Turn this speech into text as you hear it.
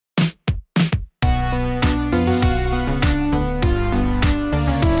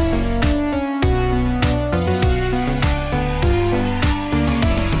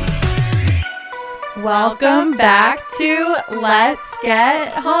Welcome back to Let's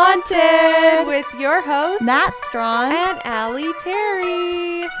Get Haunted with your host, Nat Strong and Allie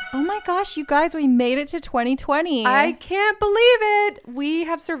Terry. Oh my gosh, you guys, we made it to 2020. I can't believe it. We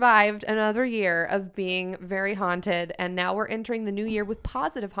have survived another year of being very haunted, and now we're entering the new year with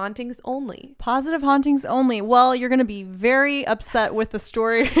positive hauntings only. Positive hauntings only. Well, you're going to be very upset with the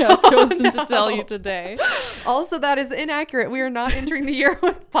story I've chosen to tell you today. Also, that is inaccurate. We are not entering the year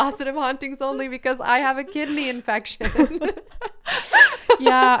with positive hauntings only because I have a kidney infection.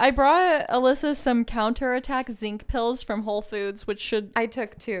 Yeah, I brought Alyssa some counterattack zinc pills from Whole Foods, which should I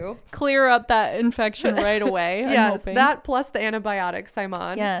took two. Clear up that infection right away. Yes, I'm hoping. that plus the antibiotics I'm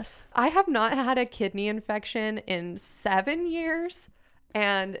on. Yes. I have not had a kidney infection in 7 years,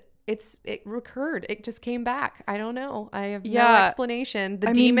 and it recurred. It just came back. I don't know. I have no explanation.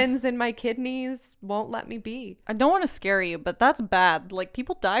 The demons in my kidneys won't let me be. I don't want to scare you, but that's bad. Like,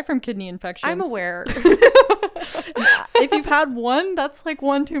 people die from kidney infections. I'm aware. If you've had one, that's like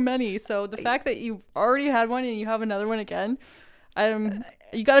one too many. So the fact that you've already had one and you have another one again,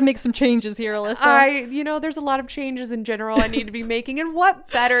 you got to make some changes here, Alyssa. There's a lot of changes in general I need to be making. And what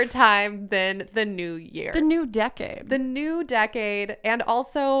better time than the new year? The new decade. The new decade. And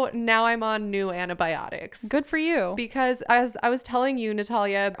also now I'm on new antibiotics. Good for you. Because as I was telling you,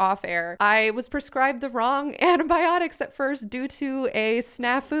 Natalia, off air, I was prescribed the wrong antibiotics at first due to a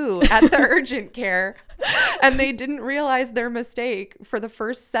snafu at the urgent care. And they didn't realize their mistake for the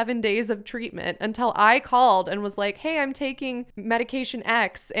first 7 days of treatment until I called and was like, hey, I'm taking medication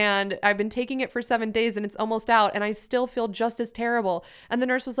X and I've been taking it for 7 days and it's almost out and I still feel just as terrible. And the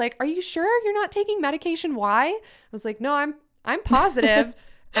nurse was like, are you sure you're not taking medication Y? I was like, no, I'm positive.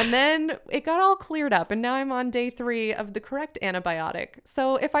 And then it got all cleared up, and now I'm on day 3 of the correct antibiotic.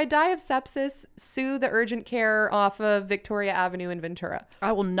 So if I die of sepsis, sue the urgent care off of Victoria Avenue in Ventura.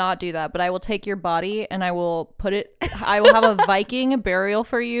 I will not do that, but I will take your body and I will have a Viking burial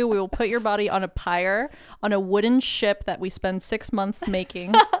for you. We will put your body on a pyre on a wooden ship that we spend 6 months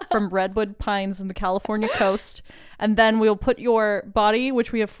making from redwood pines in the California coast. And then we'll put your body,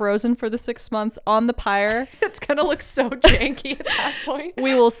 which we have frozen for the 6 months, on the pyre. It's going to look so janky at that point.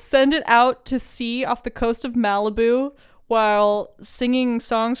 We will send it out to sea off the coast of Malibu while singing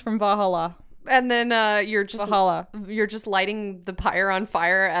songs from Valhalla. And then you're just lighting the pyre on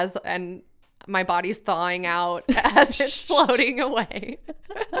fire and my body's thawing out as it's floating away.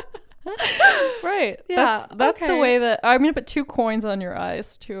 Right. Yeah. That's okay. The way that I'm gonna put 2 coins on your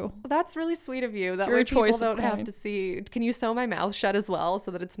eyes too. That's really sweet of you. That way people don't have to see. Can you sew my mouth shut as well so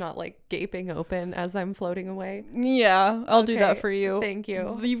that it's not like gaping open as I'm floating away? Yeah, I'll do that for you. Thank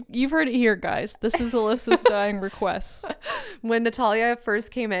you. You've heard it here, guys. This is Alyssa's dying request. When Natalia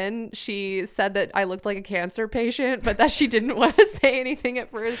first came in, she said that I looked like a cancer patient, but that she didn't want to say anything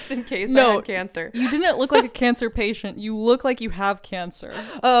at first in case I had cancer. You didn't look like a cancer patient. You look like you have cancer.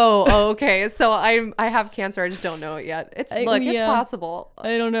 Oh, okay. So I have cancer. I just don't know it yet. It's possible.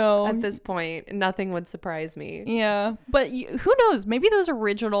 I don't know. At this point, nothing would surprise me. Yeah, but who knows? Maybe those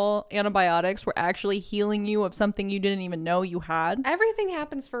original antibiotics were actually healing you of something you didn't even know you had. Everything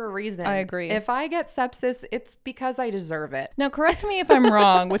happens for a reason. I agree. If I get sepsis, it's because I deserve it. Now, correct me if I'm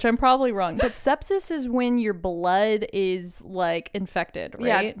wrong, which I'm probably wrong, but sepsis is when your blood is like infected, right?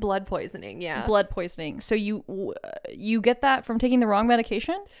 Yeah, it's blood poisoning. Yeah, it's blood poisoning. So you get that from taking the wrong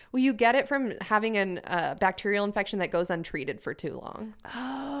medication? Well, you get it from having a bacterial infection that goes untreated for too long.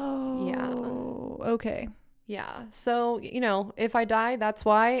 Oh. Yeah. Okay. Yeah. So, if I die, that's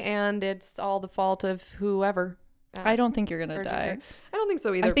why. And it's all the fault of whoever. I don't think you're going to die. I don't think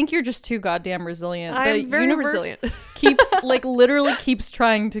so either. I think you're just too goddamn resilient. I'm very resilient. literally keeps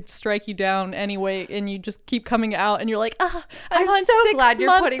trying to strike you down anyway, and you just keep coming out, and you're like, I'm on so 6 glad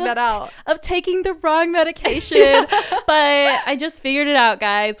you're putting months that out. Of taking the wrong medication, but I just figured it out,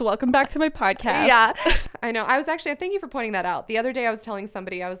 guys. Welcome back to my podcast. Yeah, I know. Thank you for pointing that out. The other day I was telling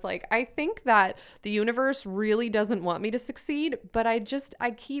somebody, I was like, I think that the universe really doesn't want me to succeed, but I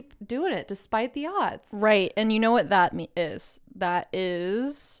keep doing it despite the odds. Right. And you know what that is? That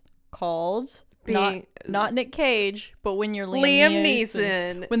is called not Nick Cage, but when you're Liam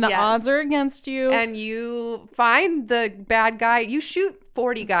Neeson. When the odds are against you. And you find the bad guy. You shoot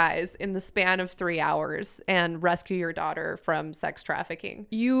 40 guys in the span of 3 hours and rescue your daughter from sex trafficking.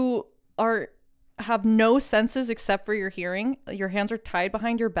 You have no senses except for your hearing. Your hands are tied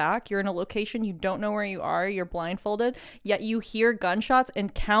behind your back. You're in a location you don't know where you are. You're blindfolded, yet you hear gunshots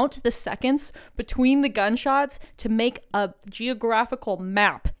and count the seconds between the gunshots to make a geographical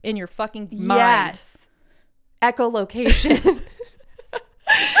map in your fucking mind. Yes. Echolocation.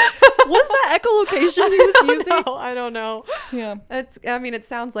 Was that echolocation he was using? I don't know. Yeah. It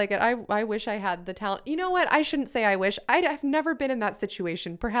sounds like it. I wish I had the talent. You know what? I shouldn't say I wish. I've never been in that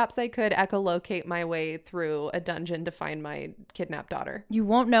situation. Perhaps I could echolocate my way through a dungeon to find my kidnapped daughter. You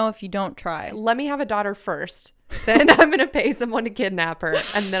won't know if you don't try. Let me have a daughter first. Then I'm going to pay someone to kidnap her.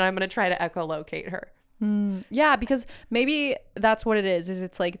 And then I'm going to try to echolocate her. Yeah, because maybe that's what it is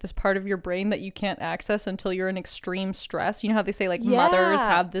it's like this part of your brain that you can't access until you're in extreme stress. You know how they say like mothers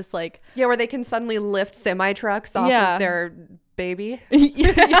have this like where they can suddenly lift semi trucks off of their baby.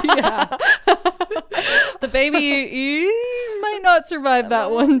 Yeah. The baby might not survive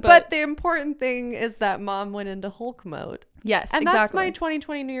that one, but the important thing is that mom went into Hulk mode. Yes, and exactly. That's my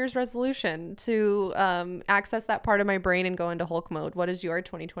 2020 New Year's resolution, to access that part of my brain and go into Hulk mode. What is your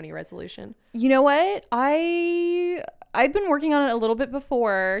 2020 resolution? You know what? I've been working on it a little bit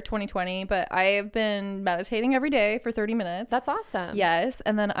before 2020, but I have been meditating every day for 30 minutes. That's awesome. Yes.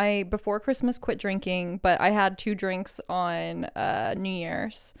 And then I, before Christmas, quit drinking, but I had 2 drinks on New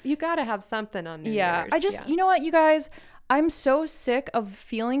Year's. You got to have something on New Year's. You know what, you guys? I'm so sick of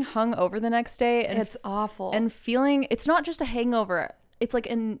feeling hungover the next day. And it's awful. And feeling, it's not just a hangover. It's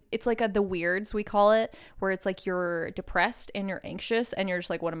like the weirds, we call it, where it's like you're depressed and you're anxious and you're just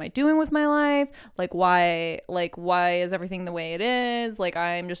like, what am I doing with my life? Like, why is everything the way it is? Like,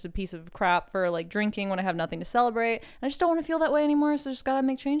 I'm just a piece of crap for like drinking when I have nothing to celebrate. And I just don't want to feel that way anymore. So I just got to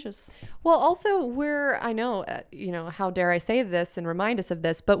make changes. Well, also I know, how dare I say this and remind us of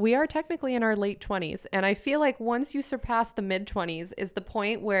this, but we are technically in our late 20s. And I feel like once you surpass the mid 20s is the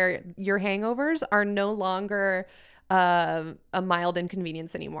point where your hangovers are no longer a mild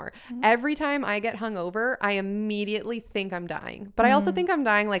inconvenience anymore. Every time I get hungover, I immediately think I'm dying. But I also think I'm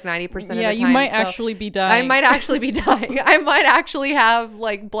dying like 90% of the time. Yeah, you might actually be dying. I might actually be dying. I might actually have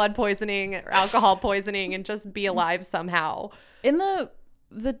like blood poisoning or alcohol poisoning and just be alive somehow. In the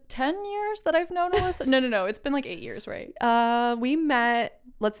 10 years that I've known Alyssa? No. It's been like 8 years, right? We met,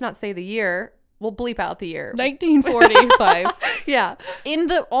 let's not say the year. We'll bleep out the year. 1945. Yeah. In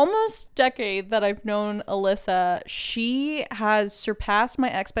the almost decade that I've known Alyssa, she has surpassed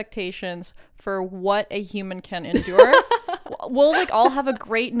my expectations for what a human can endure. We'll like all have a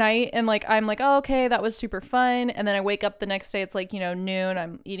great night and like I'm like, oh, okay, that was super fun. And then I wake up the next day, it's like, noon,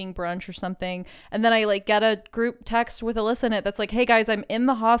 I'm eating brunch or something. And then I like get a group text with Alyssa in it that's like, hey guys, I'm in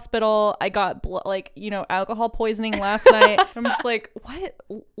the hospital. I got alcohol poisoning last night. I'm just like, what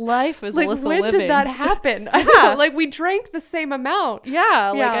life is like, Alyssa when living? did that happen? Yeah. Like we drank the same amount.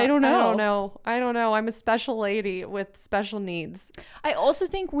 Yeah. Like, I don't know. I don't know. I'm a special lady with special needs. I also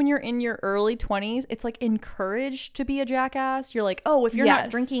think when you're in your early 20s, it's like encouraged to be a jackass. You're like, oh, if you're not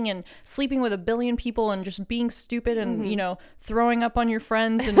drinking and sleeping with a billion people and just being stupid and, throwing up on your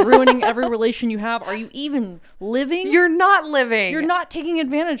friends and ruining every relation you have, are you even living? You're not living. You're not taking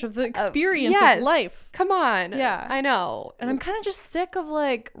advantage of the experience of life. Come on. Yeah. I know. And I'm kind of just sick of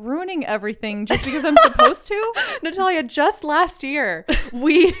like ruining everything just because I'm supposed to. Natalia, just last year,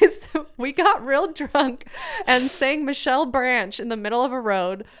 we got real drunk and sang Michelle Branch in the middle of a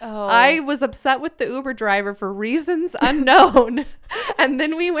road. Oh. I was upset with the Uber driver for reasons unknown. And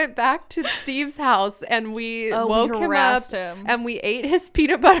then we went back to Steve's house and we woke him up and we ate his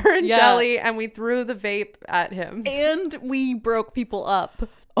peanut butter and jelly and we threw the vape at him. And we broke people up.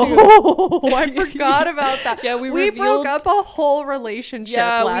 Oh, I forgot about that. Yeah, we broke up a whole relationship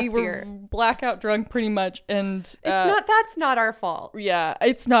last year. Yeah, we were blackout drunk pretty much, and that's not our fault. Yeah,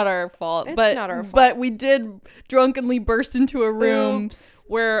 it's not our fault. It's but, not our fault. But we did drunkenly burst into a room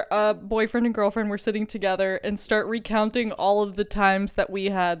where a boyfriend and girlfriend were sitting together and start recounting all of the times that we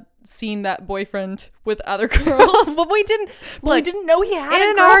had seen that boyfriend with other girls. But we didn't. Look, we didn't know he had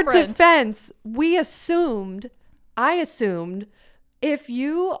a girlfriend. In our defense, I assumed. If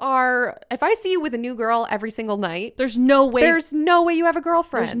I see you with a new girl every single night, there's no way you have a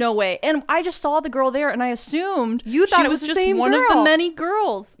girlfriend. There's no way. And I just saw the girl there and I assumed you thought she it was just the same one girl. of the many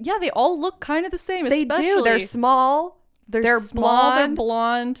girls. Yeah, they all look kind of the same. They do. They're small. They're small, blonde. They're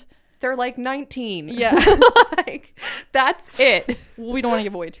blonde. They're like 19. Yeah. Like, that's it. We don't want to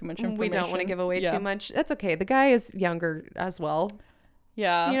give away too much information. We don't want to give away too much. That's okay. The guy is younger as well.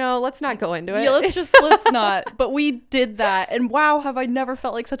 Yeah. Let's not go into it. Yeah, let's not. But we did that. And wow, have I never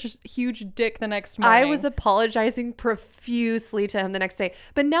felt like such a huge dick the next morning. I was apologizing profusely to him the next day.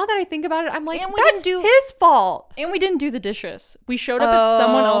 But now that I think about it, I'm like, and that's his fault. And we didn't do the dishes. We showed up at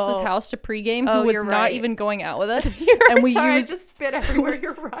someone else's house to pregame who was not even going out with us. And we I just spit everywhere.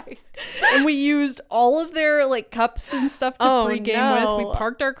 You're right. And we used all of their like cups and stuff to pregame with. We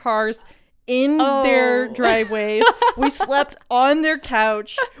parked our cars in their Oh. driveways. We slept on their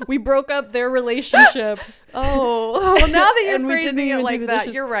couch. We broke up their relationship. Oh, well, now that you're And we didn't phrasing it even do like the that,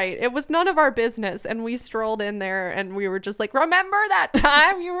 dishes. you're right. It was none of our business. And we strolled in there and we were just like, remember that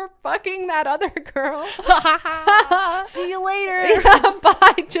time you were fucking that other girl? See you later.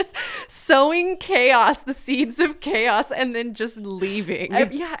 By just sowing chaos, the seeds of chaos, and then just leaving.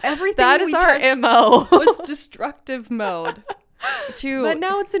 Yeah, everything That is we our touched MO. was destructive mode. But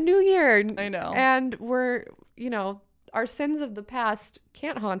now it's a new year. I know. And we're, our sins of the past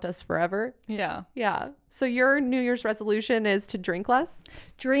can't haunt us forever. Yeah. Yeah. So your New Year's resolution is to drink less?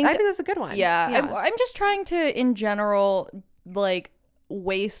 Drink. I think that's a good one. Yeah. I'm just trying to, in general, like,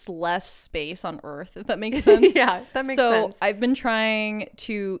 waste less space on Earth, if that makes sense. Yeah, that makes so sense. I've been trying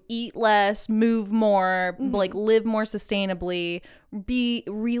to eat less, move more, like live more sustainably, be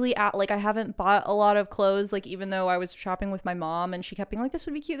really like I haven't bought a lot of clothes, like even though I was shopping with my mom and she kept being like, this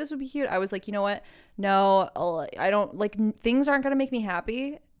would be cute, this would be cute. I was like, you know what? No, I don't like things aren't going to make me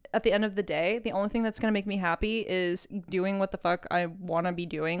happy. At the end of the day, the only thing that's going to make me happy is doing what the fuck I want to be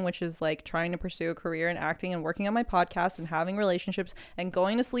doing, which is like trying to pursue a career in acting and working on my podcast and having relationships and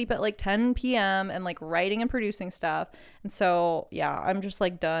going to sleep at like 10 p.m. and like writing and producing stuff. And so, yeah, I'm just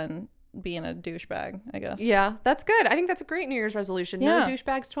like done being a douchebag, I guess. Yeah, that's good. I think that's a great New Year's resolution. Yeah. No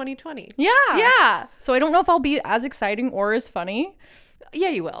douchebags 2020. Yeah. Yeah. So I don't know if I'll be as exciting or as funny. Yeah,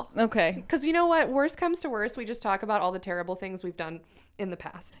 you will. Okay. Because you know what? Worst comes to worst, we just talk about all the terrible things we've done in the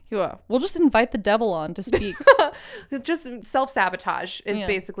past. Yeah. We'll just invite the devil on to speak. Just self-sabotage is Yeah.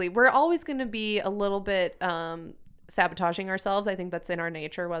 basically, we're always going to be a little bit sabotaging ourselves. I think that's in our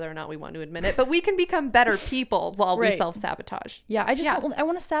nature, whether or not we want to admit it. But we can become better people while we Right. self-sabotage. Yeah, I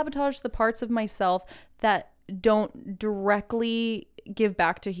want to sabotage the parts of myself that don't directly give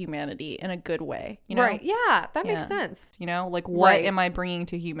back to humanity in a good way, you know? Right. Yeah, that makes Yeah. sense. You know, like what Right. am I bringing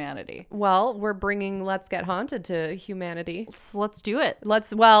to humanity? Well, we're bringing Let's Get Haunted to humanity. Let's do it.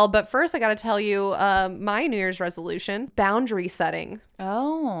 But first I got to tell you my New Year's resolution, boundary setting.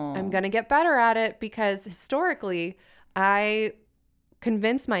 Oh. I'm going to get better at it because historically I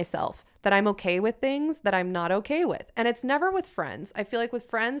convince myself that I'm okay with things that I'm not okay with. And it's never with friends. I feel like with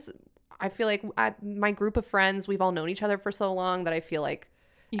friends, my group of friends, we've all known each other for so long that I feel like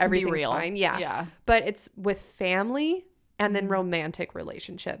You can be everything's real. fine. Yeah. Yeah. But it's with family and then romantic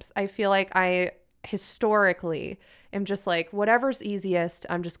relationships. I feel like I historically am just like, whatever's easiest,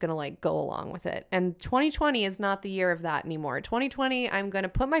 I'm just going to like go along with it. And 2020 is not the year of that anymore. 2020, I'm going to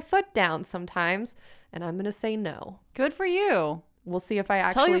put my foot down sometimes and I'm going to say no. Good for you. We'll see if I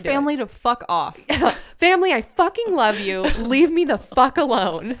actually Tell your do it. family to fuck off. Family, I fucking love you. Leave me the fuck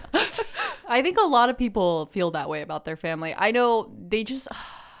alone. I think a lot of people feel that way about their family. I know they just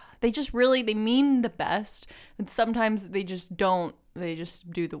really, they mean the best. And sometimes they just don't. They just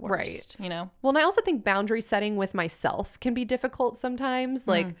do the worst, Right. you know? Well, and I also think boundary setting with myself can be difficult sometimes.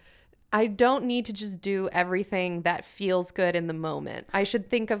 Like, I don't need to just do everything that feels good in the moment. I should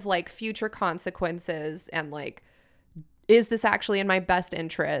think of like future consequences and like, is this actually in my best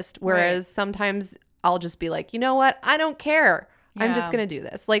interest? Whereas sometimes I'll just be like, you know what? I don't care. I'm just Yeah. going to do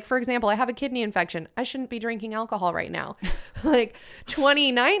this. Like, for example, I have a kidney infection. I shouldn't be drinking alcohol right now. Like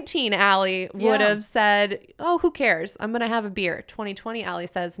 2019 Allie would Yeah. have said, oh, who cares? I'm going to have a beer. 2020 Allie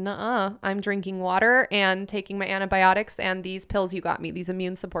says, nuh-uh, I'm drinking water and taking my antibiotics and these pills you got me, these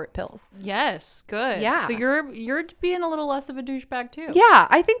immune support pills. Yes, good. Yeah. So you're being a little less of a douchebag too. Yeah,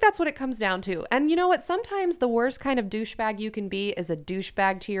 I think that's what it comes down to. And you know what? Sometimes the worst kind of douchebag you can be is a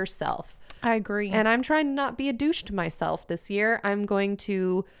douchebag to yourself. I agree. And I'm trying to not be a douche to myself this year. I'm going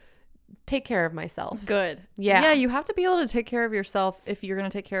to take care of myself. Good. Yeah. Yeah, you have to be able to take care of yourself if you're going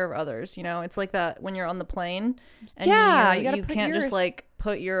to take care of others, you know? It's like that when you're on the plane and Yeah, you you gotta put can't yours- just like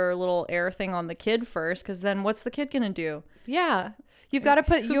put your little air thing on the kid first, because then what's the kid going to do? Yeah. You've got to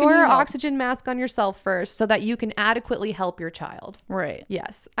put Who can your you help? oxygen mask on yourself first so that you can adequately help your child. Right.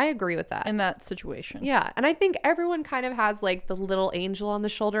 Yes, I agree with that. In that situation. Yeah. And I think everyone kind of has like the little angel on the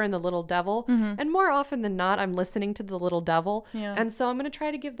shoulder and the little devil. And more often than not, I'm listening to the little devil. Yeah. And so I'm going to try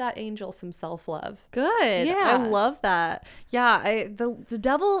to give that angel some self-love. Good. Yeah. I love that. Yeah, the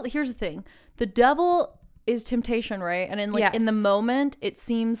devil, here's the thing. The devil is temptation, right? And in like in the Yes. moment, it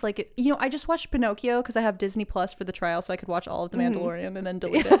seems like it, I just watched Pinocchio because I have Disney Plus for the trial, so I could watch all of The Mandalorian and then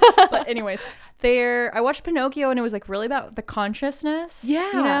delete it. But anyways, I watched Pinocchio and it was like really about the consciousness.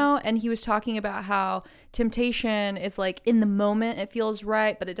 Yeah. And he was talking about how temptation is like in the moment it feels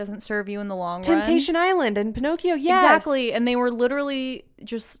right, but it doesn't serve you in the long run. Temptation Island and Pinocchio, yes. Exactly. And they were literally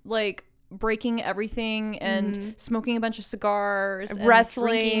just like breaking everything and smoking a bunch of cigars and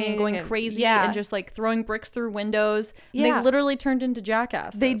wrestling drinking and going crazy and just like throwing bricks through windows. They literally turned into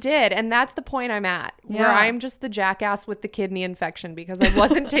jackasses. They did. And that's the point I'm at, where I'm just the jackass with the kidney infection because I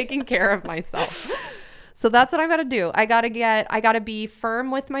wasn't taking care of myself. So that's what I got to do. I got to be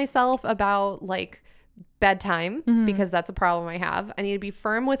firm with myself about like bedtime because that's a problem I have. I need to be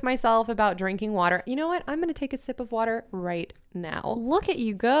firm with myself about drinking water. You know what? I'm going to take a sip of water right now. Look at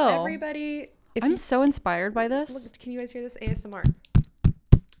you go. Everybody. I'm so inspired by this. Look, can you guys hear this ASMR?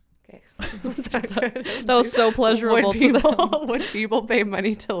 Okay. That was so pleasurable to them. Would people pay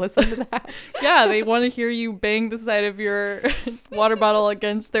money to listen to that? Yeah, they want to hear you bang the side of your water bottle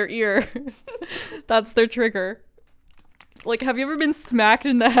against their ear. That's their trigger. Like, have you ever been smacked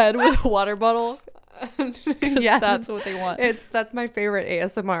in the head with a water bottle? Yes, that's what they want. That's my favorite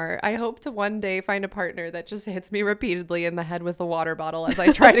ASMR. I hope to one day find a partner that just hits me repeatedly in the head with a water bottle as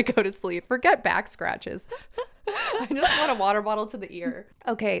I try to go to sleep. Forget back scratches. I just want a water bottle to the ear.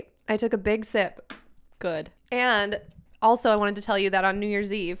 Okay, I took a big sip. Good. And also, I wanted to tell you that on New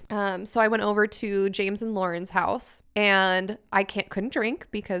Year's Eve, so I went over to James and Lauren's house, and I couldn't drink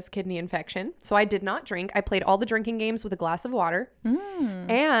because kidney infection. So I did not drink. I played all the drinking games with a glass of water,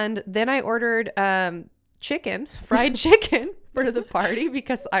 and then I ordered fried chicken for the party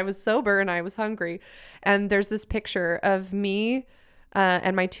because I was sober and I was hungry. And there's this picture of me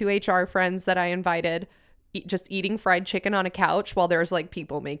and my 2 HR friends that I invited just eating fried chicken on a couch while there's like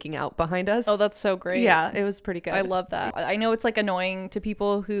people making out behind us. Oh, that's so great. Yeah, it was pretty good. I love that. I know it's like annoying to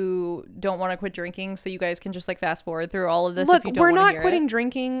people who don't want to quit drinking, so you guys can just like fast forward through all of this. Look, if you don't we're want to not hear quitting it.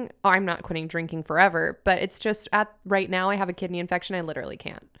 drinking. Oh, I'm not quitting drinking forever, but it's just right now I have a kidney infection. I literally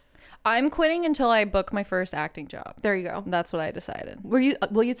can't. I'm quitting until I book my first acting job. There you go. That's what I decided. Will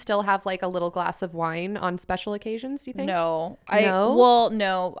you still have like a little glass of wine on special occasions, do you think? No.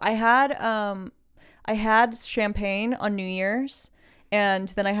 No? I had champagne on New Year's, and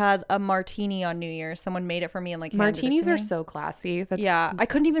then I had a martini on New Year's. Someone made it for me and like handed Martinis it to are me. so classy. Yeah, I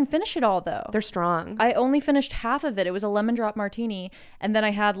couldn't even finish it all though. They're strong. I only finished half of it. It was a lemon drop martini, and then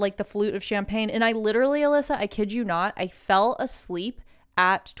I had like the flute of champagne, and I literally, Alyssa, I kid you not, I fell asleep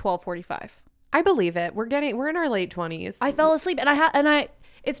at 12:45. I believe it. We're in our late 20s. I fell asleep, and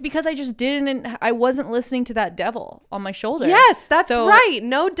it's because I just I wasn't listening to that devil on my shoulder. Yes, that's right.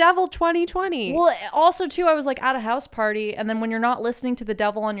 No devil 2020. Well, also too, I was like at a house party, and then when you're not listening to the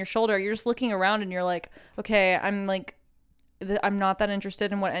devil on your shoulder, you're just looking around and you're like, okay, I'm not that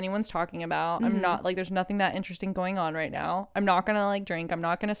interested in what anyone's talking about. I'm not like, there's nothing that interesting going on right now. I'm not gonna like drink. I'm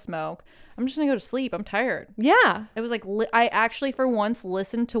not gonna smoke. I'm just gonna go to sleep. I'm tired. Yeah. It was like, I actually for once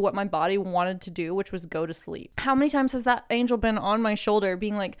listened to what my body wanted to do, which was go to sleep. How many times has that angel been on my shoulder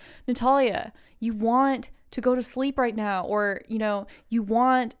being like, Natalia, you want to go to sleep right now, or you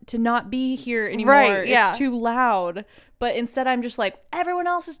want to not be here anymore. Right, yeah. It's too loud. But instead I'm just like, everyone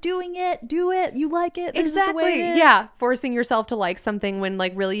else is doing it. Do it. You like it. This Exactly. is the way it is. Yeah. Forcing yourself to like something when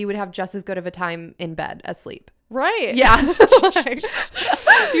like really you would have just as good of a time in bed asleep. Right. Yeah.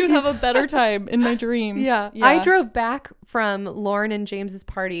 You'd have a better time in my dreams. Yeah. I drove back from Lauren and James's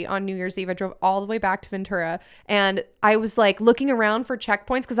party on New Year's Eve. I drove all the way back to Ventura, and I was like looking around for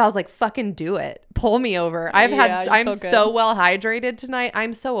checkpoints because I was like, fucking do it. Pull me over. I'm so well hydrated tonight.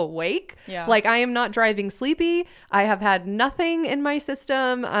 I'm so awake. Yeah. Like I am not driving sleepy. I have had nothing in my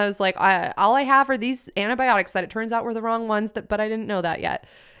system. I was like, all I have are these antibiotics that it turns out were the wrong ones, but I didn't know that yet.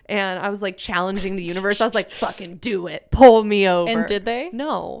 And I was like challenging the universe. I was like, fucking do it. Pull me over. And did they?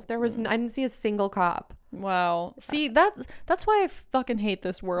 No, I didn't see a single cop. Wow. See, that's why I fucking hate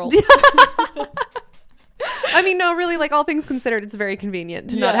this world. I mean, no, really, like all things considered, it's very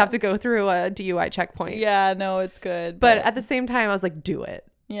convenient to not have to go through a DUI checkpoint. Yeah, no, it's good. But at the same time, I was like, do it.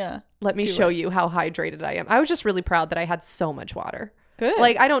 Yeah. Let me show you how hydrated I am. I was just really proud that I had so much water. Good.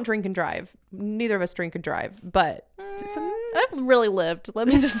 Like, I don't drink and drive. Neither of us drink and drive, but I've really lived. Let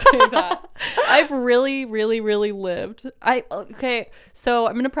me just say that. I've really, really, really lived. Okay, so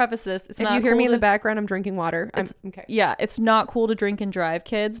I'm going to preface this. It's if not you hear cool me in the background, I'm drinking water. Okay. Yeah, it's not cool to drink and drive,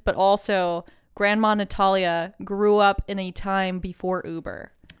 kids, but also Grandma Natalia grew up in a time before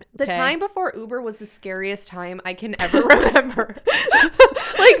Uber. The time before Uber was the scariest time I can ever remember.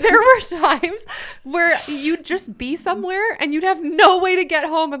 Like there were times where you'd just be somewhere and you'd have no way to get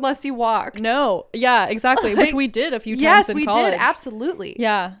home unless you walked. No. Yeah, exactly. Which we did a few times yes, in we college. did. Absolutely.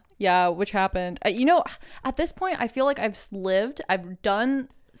 Yeah. Yeah, which happened. At this point, I feel like I've lived. I've done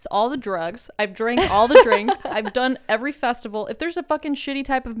all the drugs. I've drank all the drink. I've done every festival. If there's a fucking shitty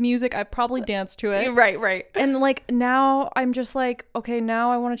type of music, I've probably danced to it. Right. And like now I'm just like, okay,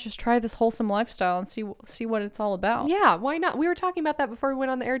 now I want to just try this wholesome lifestyle and see what it's all about. Yeah, why not? We were talking about that before we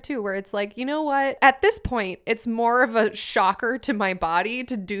went on the air too, where it's like, you know what? At this point, it's more of a shocker to my body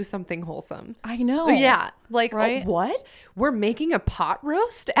to do something wholesome. I know. Yeah. Like, Right? What? We're making a pot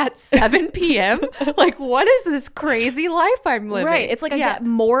roast at 7 p.m.? Like, what is this crazy life I'm living? Right. It's like I get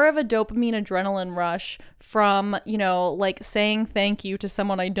more of a dopamine adrenaline rush from, like saying thank you to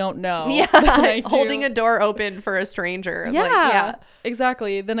someone I don't know. Yeah. than I do- Holding a door open for a stranger. Yeah, Like,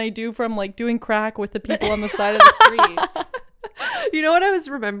 exactly. Than I do from like doing crack with the people on the side of the street. You know what I was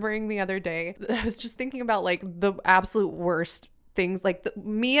remembering the other day? I was just thinking about like the absolute worst things, like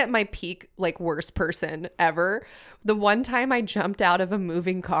me at my peak, like worst person ever. The one time I jumped out of a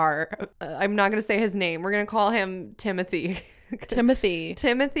moving car, I'm not going to say his name. We're going to call him Timothy.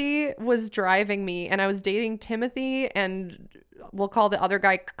 Timothy was driving me and I was dating Timothy and we'll call the other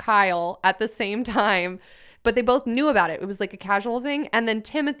guy Kyle at the same time. But they both knew about it. It was like a casual thing. And then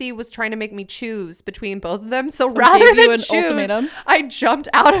Timothy was trying to make me choose between both of them. So rather gave you than an choose, ultimatum? I jumped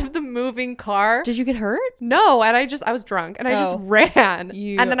out of the moving car. Did you get hurt? No, and I was drunk and I just ran.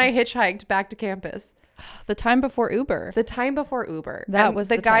 You- And then I hitchhiked back to campus. The time before Uber. The time before Uber. That And was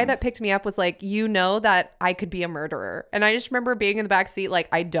the the guy time. that picked me up was like, you know that I could be a murderer. And I just remember being in the back seat like,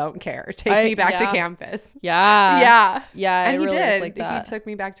 I don't care. Take me back to campus. Yeah. Yeah. Yeah, And it he really did. is like that. He took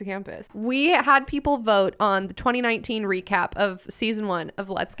me back to campus. We had people vote on the 2019 recap of season 1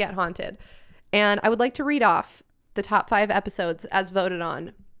 of Let's Get Haunted. And I would like to read off the top 5 episodes as voted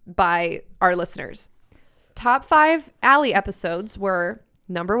on by our listeners. Top 5 Allie episodes were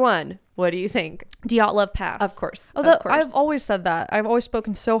number 1. What do you think? Dyatlov Pass. Of course. Although Of course. I've always said that. I've always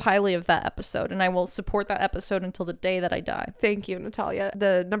spoken so highly of that episode, and I will support that episode until the day that I die. Thank you, Natalia.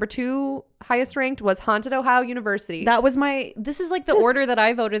 The number 2 highest ranked was Haunted Ohio University. That was this is like the order that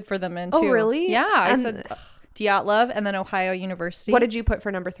I voted for them in, too. Oh, really? Yeah. I And- said Dyatlov and then Ohio University. What did you put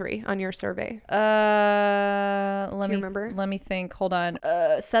for number 3 on your survey? let Do you me remember? Let me think. Hold on.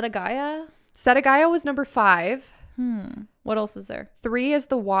 Setagaya? Setagaya was number 5. What else is there? 3 is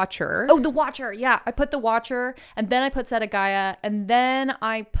The Watcher. Oh, The Watcher. Yeah. I put The Watcher, and then I put Setagaya, and then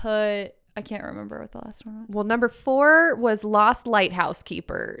I put... I can't remember what the last one was. Well, number 4 was Lost Lighthouse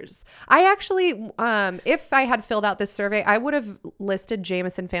Keepers. I actually, if I had filled out this survey, I would have listed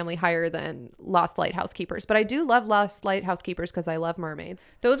Jameson Family higher than Lost Lighthouse Keepers. But I do love Lost Lighthouse Keepers because I love mermaids.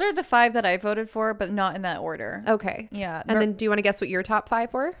 Those are the 5 that I voted for, but not in that order. Okay. Yeah. And then do you want to guess what your top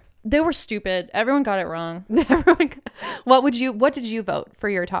 5 were? They were stupid. Everyone got it wrong. What did you vote for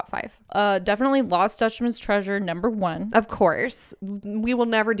your top 5? Definitely Lost Dutchman's Treasure, number 1. Of course. We will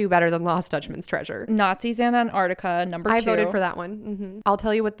never do better than Lost Dutchman's Treasure. Nazis and Antarctica, number 2. I voted for that one. I'll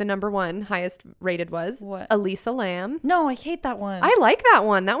tell you what the number 1 highest rated was. What? Elisa Lamb. No, I hate that one. I like that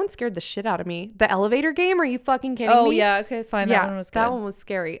one. That one scared the shit out of me. The elevator game? Are you fucking kidding me? Oh, yeah. Okay, fine. That one was good. That one was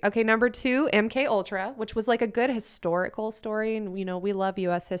scary. Okay, number 2, MK Ultra, which was like a good historical story. And, we love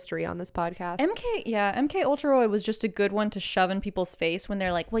U.S. history on this podcast. MK Ultra was just a good one to shove in people's face when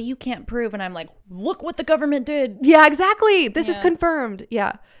they're like, well, you can't prove. And I'm like, look what the government did. Yeah, exactly. This is Yeah. confirmed.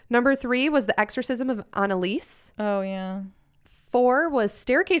 Yeah. Number 3 was The Exorcism of Annalise. Oh, yeah. 4 was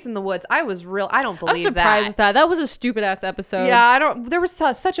Staircase in the Woods. I don't believe I'm surprised that. with that. That was a stupid ass episode. Yeah, there was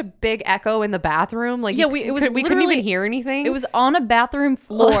such a big echo in the bathroom. Like, Yeah, we couldn't literally- even hear anything. It was on a bathroom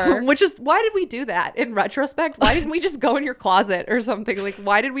floor. Which is, why did we do that in retrospect? Why didn't we just go in your closet or something? Like,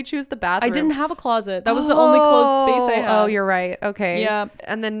 why did we choose the bathroom? I didn't have a closet. That was the only closed space I had. Oh, you're right. Okay. Yeah.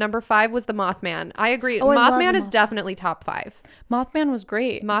 And then number 5 was the Mothman. I agree. Oh, I love Mothman the is definitely top 5. Mothman was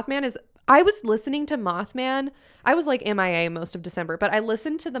great. I was listening to Mothman. I was like MIA most of December, but I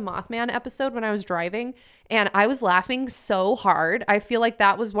listened to the Mothman episode when I was driving and I was laughing so hard. I feel like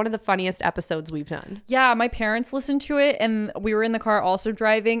that was one of the funniest episodes we've done. Yeah, my parents listened to it and we were in the car also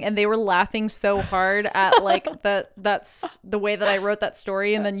driving and they were laughing so hard at like that's the way that I wrote that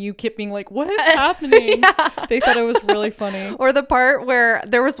story, and then you kept being like, what is happening? They thought it was really funny. Or the part where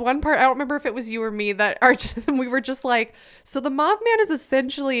there was one part, I don't remember if it was you or me, that we were just like, so the Mothman is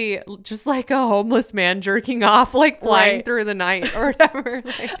essentially just like a homeless man jerking off, like flying Right. through the night or whatever.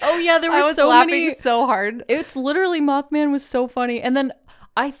 Like, Oh yeah, there I were was so laughing many. so hard. It's literally Mothman was so funny. And then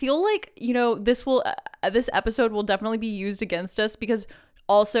I feel like, this episode will definitely be used against us because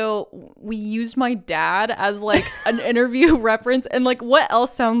Also, we used my dad as like an interview reference, and like what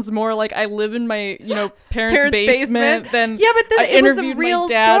else sounds more like I live in my, parents' basement than yeah, but I it was a interviewed real my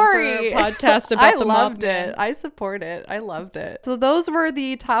dad story. for a podcast about I the loved Mothman. it. I support it. I loved it. So those were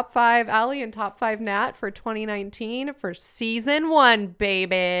the top 5 Allie and top 5 Nat for 2019 for season 1,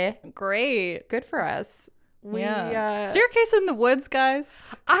 baby. Great. Good for us. Staircase in the Woods, guys.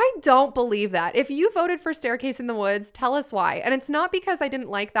 I don't believe that. If you voted for Staircase in the Woods, tell us why. And it's not because I didn't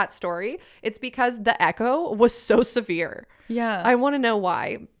like that story. It's because the echo was so severe. Yeah. I want to know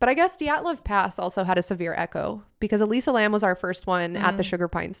why. But I guess Dyatlov Pass also had a severe echo because Elisa Lam was our first one at the Sugar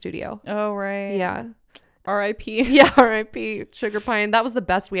Pine studio. Oh, right. Yeah. R.I.P. Yeah, R.I.P. Sugar Pine. That was the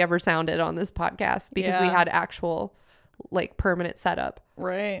best we ever sounded on this podcast because we Yeah. had actual like permanent setup.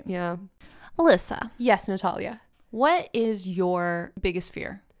 Right. Yeah. Alyssa, Yes, Natalia. what is your biggest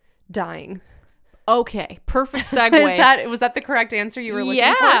fear? Dying. Okay, perfect segue. Was that the correct answer you were looking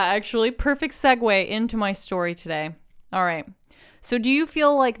Yeah, for? actually, perfect segue into my story today. All right. So, do you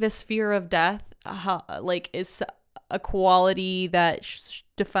feel like this fear of death, is a quality that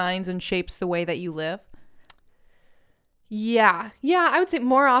defines and shapes the way that you live? Yeah, I would say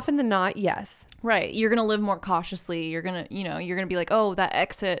more often than not, yes. Right. You're gonna live more cautiously. You're gonna be like, oh, that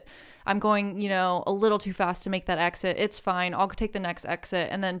exit, I'm going, a little too fast to make that exit. It's fine. I'll take the next exit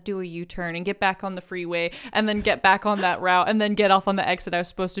and then do a U-turn and get back on the freeway and then get back on that route and then get off on the exit I was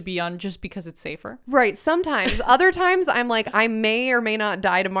supposed to be on just because it's safer. Right. Sometimes. Other times I'm like, I may or may not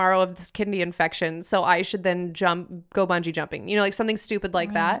die tomorrow of this kidney infection. So I should then go bungee jumping, like something stupid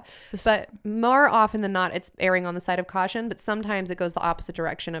like that. But more often than not, it's erring on the side of caution. But sometimes it goes the opposite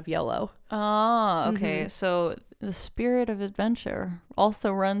direction of YOLO. Oh, okay. So the spirit of adventure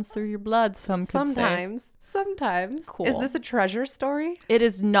also runs through your blood, some could say. Sometimes. Cool. Is this a treasure story? It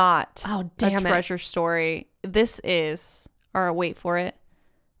is not Oh, damn a it. treasure story. This is, or wait for it,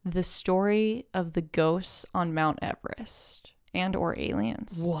 the story of the ghosts on Mount Everest and or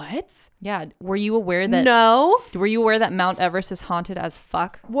aliens. What? Yeah. Were you aware that No. Mount Everest is haunted as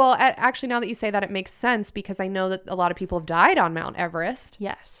fuck? Well, actually, now that you say that, it makes sense because I know that a lot of people have died on Mount Everest.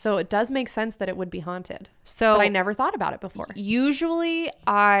 Yes. So it does make sense that it would be haunted. So But I never thought about it before. usually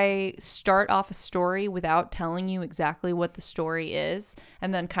I start off a story without telling you exactly what the story is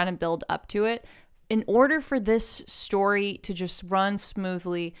and then kind of build up to it. In order for this story to just run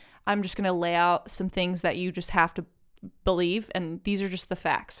smoothly, I'm just going to lay out some things that you just have to believe, and these are just the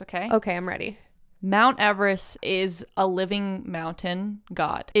facts, okay? Okay, I'm ready. Mount Everest is a living mountain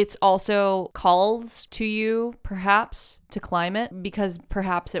god. It's also calls to you, perhaps, to climb it because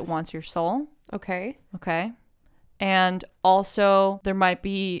perhaps it wants your soul. Okay. Okay. And also, there might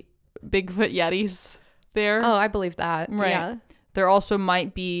be Bigfoot Yetis there. Oh, I believe that. Right. Yeah. There also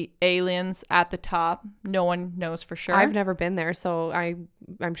might be aliens at the top. No one knows for sure. I've never been there, so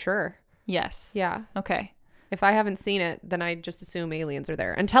I'm sure. Yes. Yeah. Okay. If I haven't seen it, then I just assume aliens are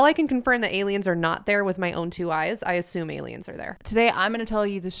there. Until I can confirm that aliens are not there with my own 2 eyes, I assume aliens are there. Today, I'm going to tell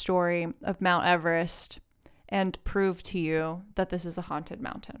you the story of Mount Everest and prove to you that this is a haunted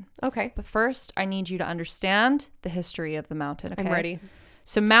mountain. Okay. But first, I need you to understand the history of the mountain, okay? I'm ready.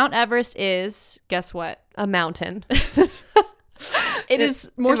 So Mount Everest is, guess what? A mountain. It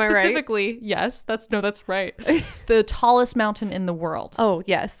is more am I right? specifically, yes, that's right. The tallest mountain in the world. Oh,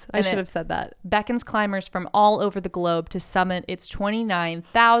 yes. I And should it- have said that. Beckons climbers from all over the globe to summit its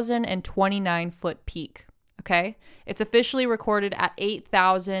 29,029 foot peak. Okay? It's officially recorded at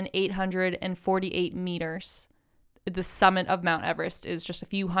 8,848 meters. The summit of Mount Everest is just a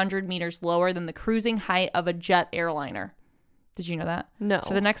few hundred meters lower than the cruising height of a jet airliner. Did you know that? No.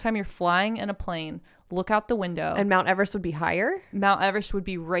 So the next time you're flying in a plane, look out the window. And Mount Everest would be higher? Mount Everest would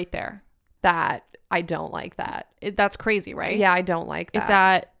be right there. That, I don't like that. That's crazy, right? Yeah, I don't like that. It's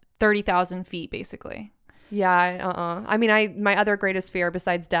at 30,000 feet, basically. Yeah, I mean, my other greatest fear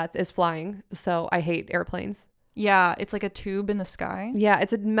besides death is flying, so I hate airplanes. Yeah, it's like a tube in the sky. Yeah,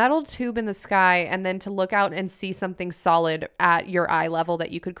 it's a metal tube in the sky, and then to look out and see something solid at your eye level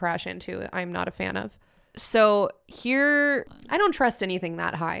that you could crash into, I'm not a fan of. So here, I don't trust anything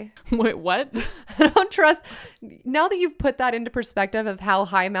that high. wait, what? I don't trust. Now that you've put that into perspective of how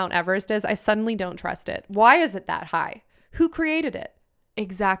high Mount Everest is, I suddenly don't trust it. Why is it that high? Who created it?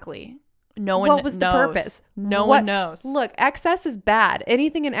 Exactly. No one What was the knows. purpose? No What- one knows. Look, excess is bad.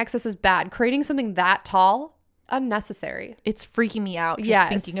 Anything in excess is bad. Creating something that tall, unnecessary. It's freaking me out just Yes.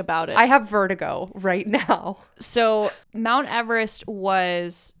 thinking about it. I have vertigo right now. So Mount Everest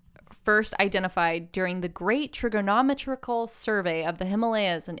was first identified during the Great Trigonometrical Survey of the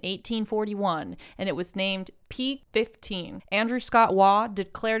Himalayas in 1841, and it was named Peak 15. Andrew Scott Waugh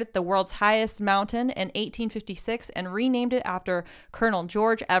declared it the world's highest mountain in 1856 and renamed it after Colonel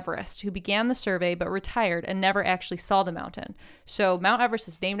George Everest, who began the survey but retired and never actually saw the mountain. So Mount Everest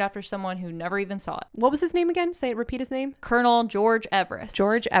is named after someone who never even saw it. What was his name again? Repeat his name. Colonel George Everest.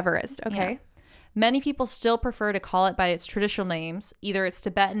 George Everest. Okay. Yeah. Many people still prefer to call it by its traditional names, either its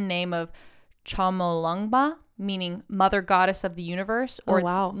Tibetan name of Chomolungma, meaning Mother Goddess of the Universe, or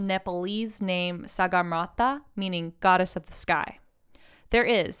its Nepalese name Sagarmatha, meaning Goddess of the Sky. There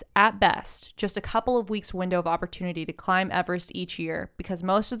is, at best, just a couple of weeks window of opportunity to climb Everest each year because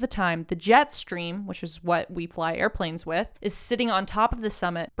most of the time the jet stream, which is what we fly airplanes with, is sitting on top of the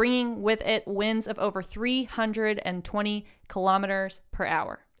summit, bringing with it winds of over 320 kilometers per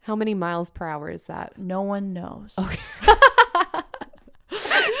hour. How many miles per hour is that? No one knows. Okay.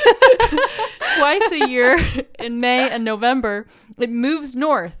 Twice a year in May and November, it moves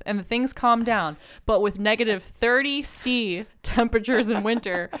north and the things calm down. But with negative 30 C temperatures in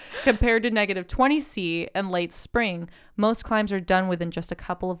winter compared to negative 20 C in late spring, most climbs are done within just a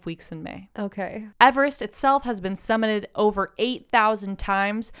couple of weeks in May. Okay. Everest itself has been summited over 8,000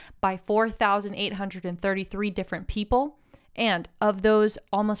 times by 4,833 different people. And of those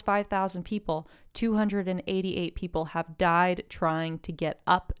almost 5,000 people, 288 people have died trying to get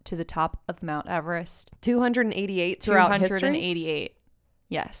up to the top of Mount Everest. 288 throughout history? 288.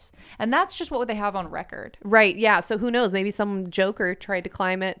 Yes. And that's just what they have on record. Right. Yeah. So who knows? Maybe some joker tried to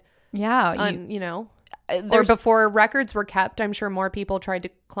climb it. Yeah. Or before records were kept, I'm sure more people tried to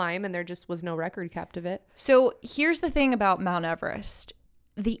climb and there just was no record kept of it. So here's the thing about Mount Everest.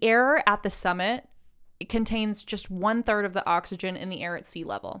 The air at the summit, it contains just 1/3 of the oxygen in the air at sea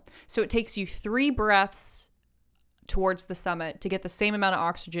level. So it takes you 3 breaths towards the summit to get the same amount of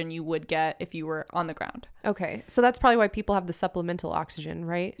oxygen you would get if you were on the ground. Okay. So that's probably why people have the supplemental oxygen,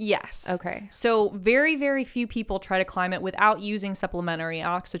 right? Yes. Okay. So very, very few people try to climb it without using supplementary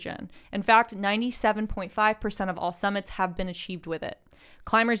oxygen. In fact, 97.5% of all summits have been achieved with it.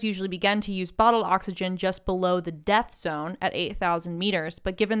 Climbers usually begin to use bottled oxygen just below the death zone at 8,000 meters,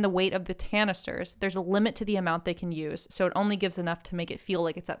 but given the weight of the canisters, there's a limit to the amount they can use, so it only gives enough to make it feel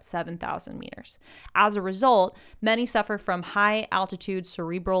like it's at 7,000 meters. As a result, many suffer from high altitude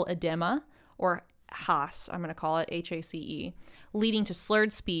cerebral edema, or HACE, I'm going to call it HACE, leading to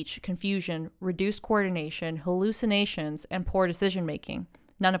slurred speech, confusion, reduced coordination, hallucinations, and poor decision making.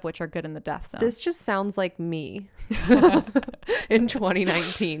 None of which are good in the death zone. This just sounds like me in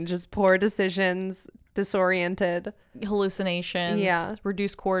 2019. Just poor decisions, disoriented. Hallucinations,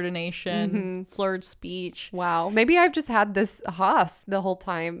 reduced coordination, slurred speech. Wow. Maybe I've just had this Haas the whole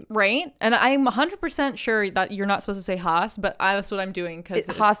time. Right? And I'm 100% sure that you're not supposed to say Haas, but that's what I'm doing. Because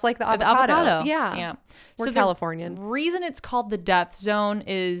Haas like the avocado. Yeah. We're so Californian. The reason it's called the death zone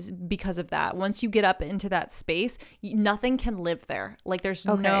is because of that. Once you get up into that space, nothing can live there. Like there's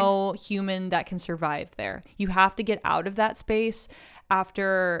no human that can survive there. You have to get out of that space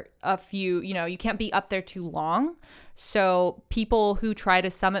after a few, you can't be up there too long. So people who try to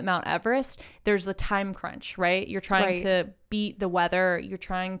summit Mount Everest, there's a time crunch, right? You're trying to beat the weather. You're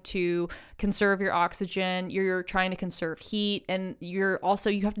trying to conserve your oxygen. You're trying to conserve heat. And you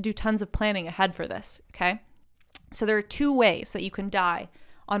have to do tons of planning ahead for this, okay? So there are 2 ways that you can die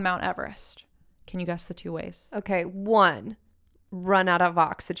on Mount Everest. Can you guess the 2 ways? Okay. 1, run out of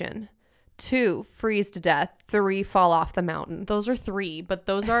oxygen. 2, freeze to death. 3, fall off the mountain. Those are 3, but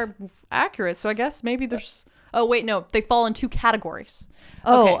those are accurate. So I guess maybe there's... Oh, wait, no. They fall in 2 categories.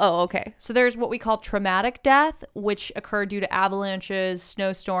 Okay. So there's what we call traumatic death, which occur due to avalanches,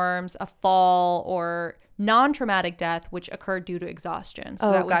 snowstorms, a fall, or non-traumatic death, which occur due to exhaustion.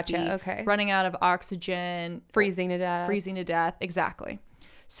 So that would be running out of oxygen. Freezing to death. Exactly.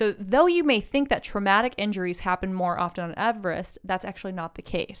 So though you may think that traumatic injuries happen more often on Everest, that's actually not the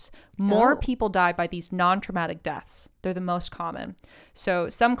case. More people die by these non-traumatic deaths. They're the most common. So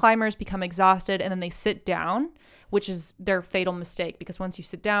some climbers become exhausted and then they sit down, which is their fatal mistake because once you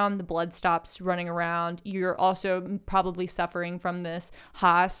sit down, the blood stops running around. You're also probably suffering from this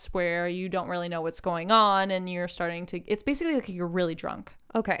HACE where you don't really know what's going on and you're starting to, it's basically like you're really drunk.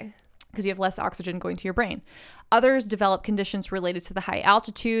 Okay. Because you have less oxygen going to your brain. Others develop conditions related to the high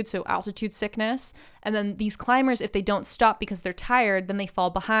altitude, so altitude sickness. And then these climbers, if they don't stop because they're tired, then they fall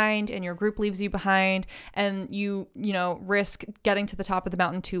behind and your group leaves you behind and you risk getting to the top of the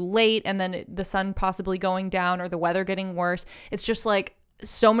mountain too late and then the sun possibly going down or the weather getting worse. It's just like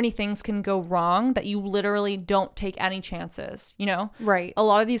so many things can go wrong that you literally don't take any chances, you know? Right. A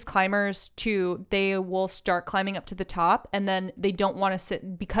lot of these climbers too, they will start climbing up to the top and then they don't want to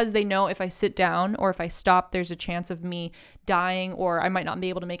sit because they know if I sit down or if I stop, there's a chance of me dying, or I might not be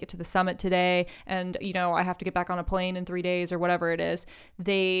able to make it to the summit today. And, you know, I have to get back on a plane in 3 days or whatever it is.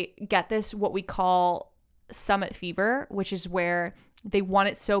 They get this, what we call summit fever, which is where they want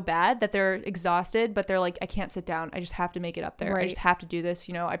it so bad that they're exhausted, but they're like, I can't sit down. I just have to make it up there. Right. I just have to do this.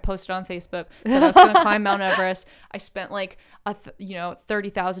 You know, I posted on Facebook, said I was going to climb Mount Everest. I spent like,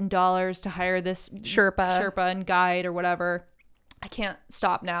 $30,000 to hire this Sherpa and guide or whatever. I can't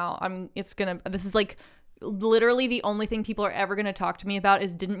stop now. This is like literally the only thing people are ever going to talk to me about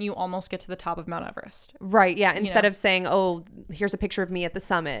is, didn't you almost get to the top of Mount Everest? Right. Yeah. Instead of saying, oh, here's a picture of me at the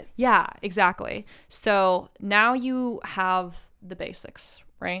summit. Yeah, exactly. So now you have the basics,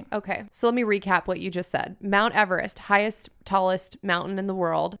 right? Okay. So let me recap what you just said. Mount Everest, highest, tallest mountain in the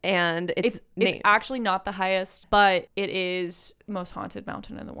world. And it's actually not the highest, but it is most haunted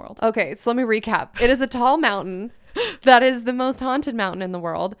mountain in the world. Okay. So let me recap. It is a tall mountain that is the most haunted mountain in the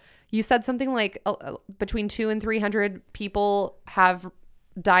world. You said something like between 200 and 300 people have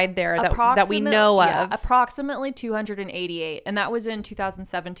died there that we know of. Yeah, approximately 288. And that was in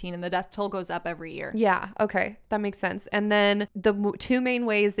 2017. And the death toll goes up every year. Yeah. Okay. That makes sense. And then the two main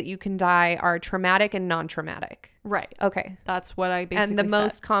ways that you can die are traumatic and non-traumatic. Right. Okay. That's what I basically And the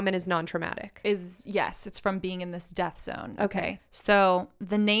most common is non-traumatic. Yes, it's from being in this death zone. Okay. So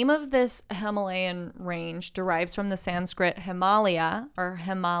the name of this Himalayan range derives from the Sanskrit Himalaya or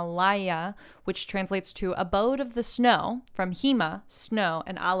Himalaya, which translates to abode of the snow, from Hima, snow,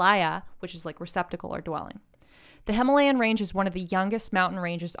 and Alaya, which is like receptacle or dwelling. The Himalayan range is one of the youngest mountain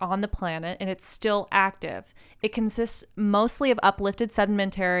ranges on the planet, and it's still active. It consists mostly of uplifted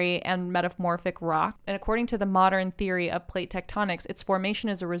sedimentary and metamorphic rock, and according to the modern theory of plate tectonics, its formation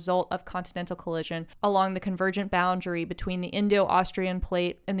is a result of continental collision along the convergent boundary between the Indo-Austrian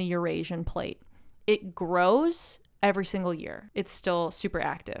plate and the Eurasian plate. It grows every single year. It's still super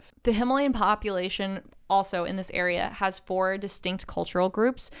active. The Himalayan population also in this area has 4 distinct cultural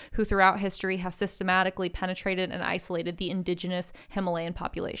groups who throughout history have systematically penetrated and isolated the indigenous Himalayan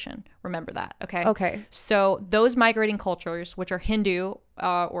population. Remember that, okay? Okay. So those migrating cultures, which are Hindu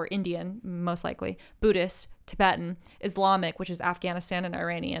or Indian, most likely, Buddhist, Tibetan, Islamic, which is Afghanistan and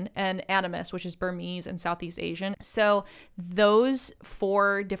Iranian, and Animist, which is Burmese and Southeast Asian. So those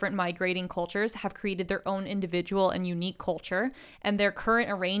 4 different migrating cultures have created their own individual and unique culture, and their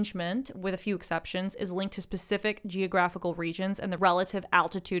current arrangement, with a few exceptions, is linked to specific geographical regions and the relative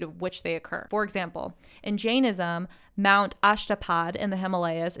altitude of which they occur. For example, in Jainism, Mount Ashtapad in the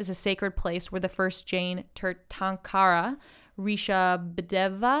Himalayas is a sacred place where the first Jain Tirthankara,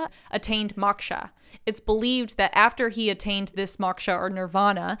 Rishabhadeva, attained moksha. It's believed that after he attained this moksha or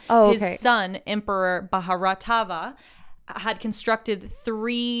nirvana, his son, Emperor Bharatava, had constructed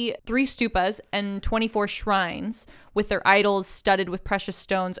three stupas and 24 shrines with their idols studded with precious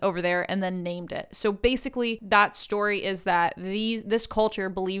stones over there, and then named it. So basically that story is that this culture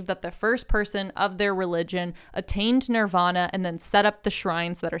believed that the first person of their religion attained nirvana and then set up the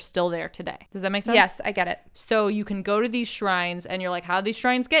shrines that are still there today. Does that make sense? Yes, I get it. So you can go to these shrines and you're like, how did these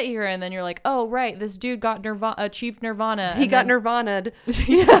shrines get here? And then you're like, oh right, this dude got achieved nirvana. He got nirvana'd.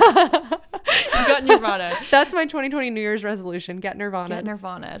 He got nirvana. That's my 2020 New Year's resolution. Get nirvana. Get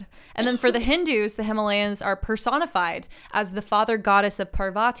nirvana'd. And then for the Hindus, the Himalayas are personified as the father goddess of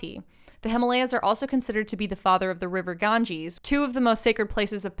Parvati. The Himalayas are also considered to be the father of the river Ganges. 2 of the most sacred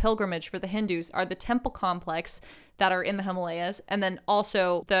places of pilgrimage for the Hindus are the temple complex that are in the Himalayas, and then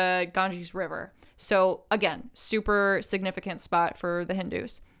also the Ganges River. So again, super significant spot for the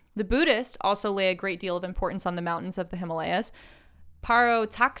Hindus. The Buddhists also lay a great deal of importance on the mountains of the Himalayas. Paro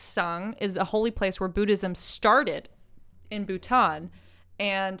Taksang is a holy place where Buddhism started in Bhutan,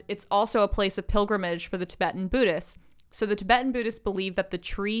 and it's also a place of pilgrimage for the Tibetan Buddhists. So the Tibetan Buddhists believe that the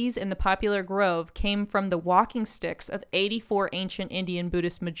trees in the popular grove came from the walking sticks of 84 ancient Indian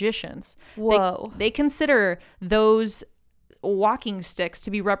Buddhist magicians. Whoa. They consider those walking sticks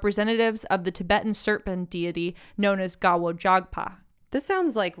to be representatives of the Tibetan serpent deity known as Gawo Jagpa. This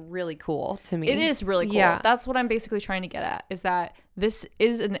sounds like really cool to me. It is really cool. Yeah. That's what I'm basically trying to get at, is that this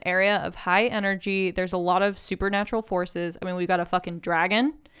is an area of high energy. There's a lot of supernatural forces. I mean, we've got a fucking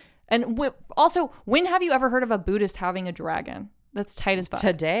dragon. And also, when have you ever heard of a Buddhist having a dragon? That's tight as fuck.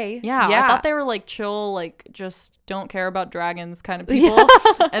 Today. Yeah. I thought they were like chill, like just don't care about dragons kind of people.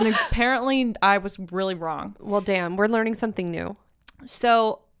 Yeah. And apparently I was really wrong. Well, damn, we're learning something new.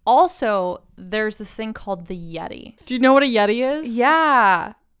 So also, there's this thing called the Yeti. Do you know what a Yeti is?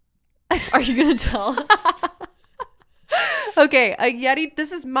 Yeah. Are you going to tell us? Okay, a Yeti,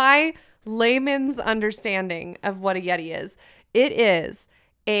 this is my layman's understanding of what a Yeti is. It is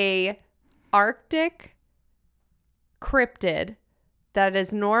a Arctic cryptid that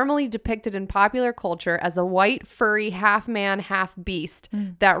is normally depicted in popular culture as a white, furry, half man, half beast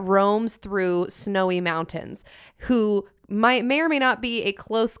that roams through snowy mountains, who may or may not be a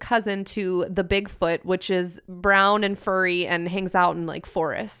close cousin to the Bigfoot, which is brown and furry and hangs out in like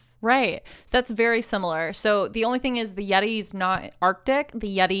forests. Right. That's very similar. So the only thing is the Yeti's not Arctic.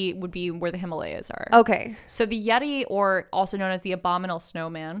 The Yeti would be where the Himalayas are. Okay. So the Yeti, or also known as the abominable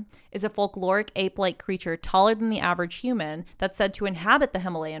snowman, is a folkloric ape-like creature taller than the average human that's said to inhabit the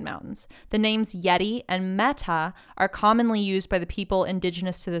Himalayan mountains. The names Yeti and Meta are commonly used by the people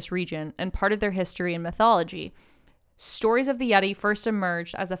indigenous to this region and part of their history and mythology. Stories of the Yeti first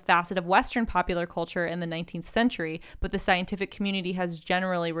emerged as a facet of Western popular culture in the 19th century, but the scientific community has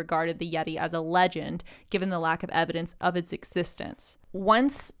generally regarded the Yeti as a legend, given the lack of evidence of its existence.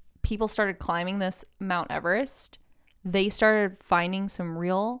 Once people started climbing this Mount Everest, they started finding some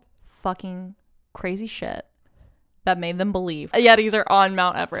real fucking crazy shit that made them believe Yetis are on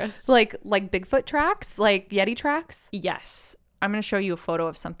Mount Everest. Like Bigfoot tracks? Like Yeti tracks? Yes. I'm going to show you a photo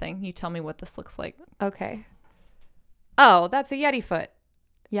of something. You tell me what this looks like. Okay. Oh, that's a Yeti foot.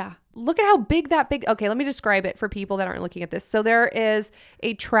 Yeah. Look at how big okay, let me describe it for people that aren't looking at this. So there is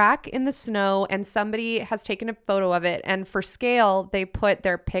a track in the snow and somebody has taken a photo of it, and for scale they put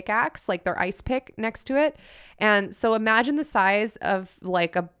their pickaxe, like their ice pick, next to it. And so imagine the size of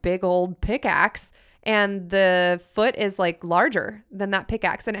like a big old pickaxe, and the foot is like larger than that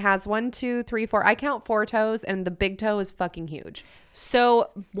pickaxe, and it has 1, 2, 3, 4, I count 4 toes, and the big toe is fucking huge. So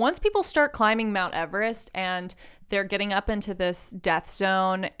once people start climbing Mount Everest and they're getting up into this death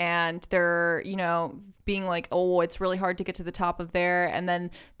zone and they're, you know, being like, oh, it's really hard to get to the top of there. And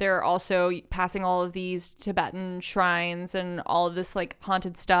then they're also passing all of these Tibetan shrines and all of this like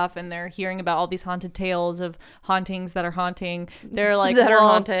haunted stuff. And they're hearing about all these haunted tales of hauntings that are haunting. They're like, that are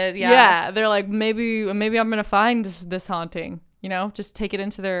haunted. Yeah. Yeah. They're like, maybe I'm going to find this haunting, you know, just take it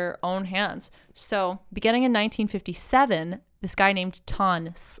into their own hands. So beginning in 1957, this guy named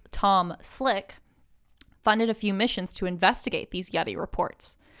Tom Slick funded a few missions to investigate these Yeti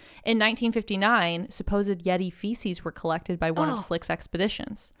reports. In 1959, supposed Yeti feces were collected by one of Slick's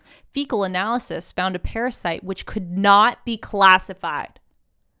expeditions. Fecal analysis found a parasite which could not be classified.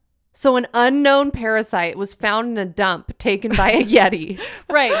 So an unknown parasite was found in a dump taken by a Yeti.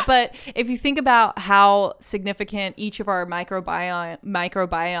 Right, but if you think about how significant each of our microbiome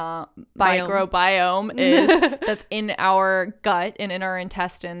is that's in our gut and in our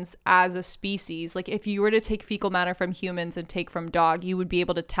intestines as a species, like if you were to take fecal matter from humans and take from dog, you would be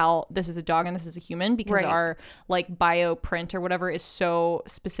able to tell this is a dog and this is a human because our like bioprint or whatever is so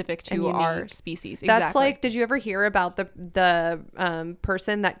specific to our species. That's exactly. like, did you ever hear about the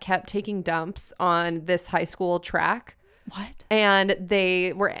person that kept taking dumps on this high school track? What? And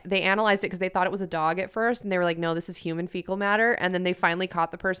they analyzed it because they thought it was a dog at first, and they were like, no, this is human fecal matter. And then they finally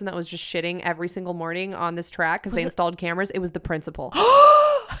caught the person that was just shitting every single morning on this track because they installed cameras. It was the principal.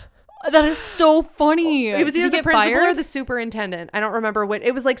 That is so funny. It was either the principal fired? or the superintendent. I don't remember what.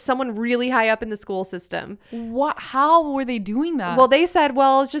 It was like someone really high up in the school system. What? How were they doing that? Well, they said,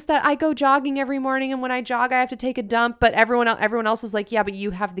 well, it's just that I go jogging every morning, and when I jog, I have to take a dump. But everyone else was like, yeah, but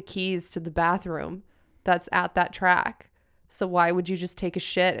you have the keys to the bathroom that's at that track. So why would you just take a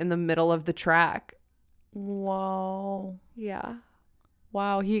shit in the middle of the track? Whoa. Yeah.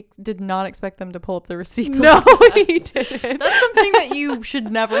 Wow, he did not expect them to pull up the receipts. No, he didn't. That's something that you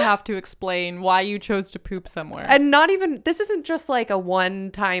should never have to explain why you chose to poop somewhere. And not even, this isn't just like a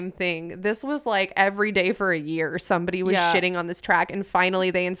one-time thing. This was like every day for a year. Somebody was shitting on this track, and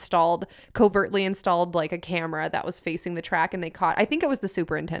finally they covertly installed like a camera that was facing the track, and they caught, I think it was the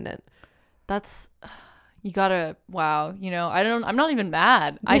superintendent. That's... You gotta, wow, you know, I'm not even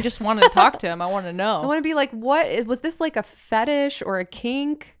mad. I just want to talk to him. I want to know. I want to be like, what? Was this like a fetish or a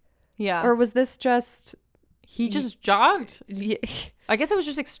kink? Yeah. Or was this just... He just jogged. Yeah. I guess it was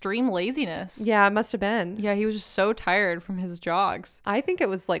just extreme laziness. Yeah, it must have been. Yeah, he was just so tired from his jogs. I think it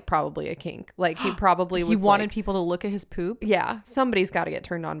was like probably a kink. Like he probably was He wanted like, people to look at his poop? Yeah, somebody's got to get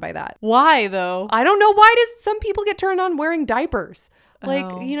turned on by that. Why, though? I don't know. Why does some people get turned on wearing diapers?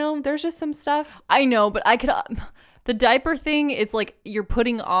 Like, you know, there's just some stuff. I know, but I could... the diaper thing, it's like you're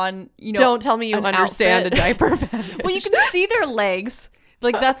putting on, you know... Don't tell me you understand outfit. a diaper fetish. Well, you can see their legs.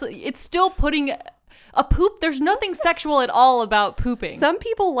 Like, it's still putting... A poop, there's nothing sexual at all about pooping. Some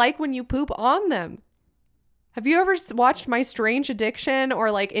people like when you poop on them. Have you ever watched My Strange Addiction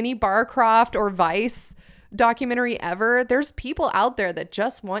or like any Barcroft or Vice documentary ever? There's people out there that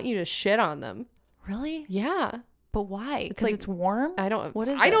just want you to shit on them. Really? Yeah. But why? Because like- it's warm? I don't What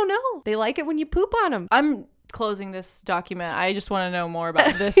is I it? don't know. They like it when you poop on them. I'm closing this document. I just want to know more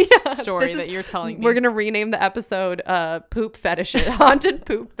about this story this is- that you're telling me. We're going to rename the episode poop fetishes. Haunted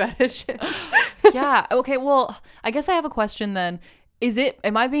poop fetishes. Yeah. Okay. Well, I guess I have a question then.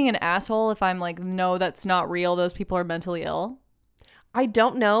 Am I being an asshole if I'm like, no, that's not real. Those people are mentally ill? I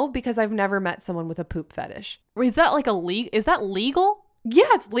don't know because I've never met someone with a poop fetish. Is that like is that legal? Yeah,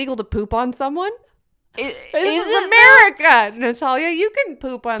 it's legal to poop on someone. Is This is it America, Natalia. You can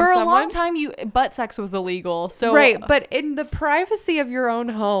poop on For someone. a long time, butt sex was illegal. So Right, but in the privacy of your own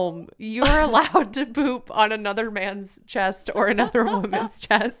home, you're allowed to poop on another man's chest or another woman's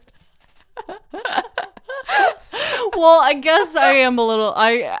chest. well, I guess I am a little.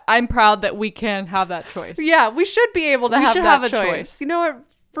 I'm proud that we can have that choice. Yeah, we should be able to We have should that have a choice. choice. You know what?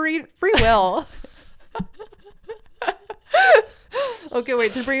 Free will. Okay,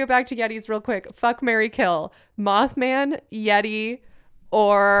 wait, to bring it back to Yetis real quick. Fuck, marry, kill. Mothman, Yeti,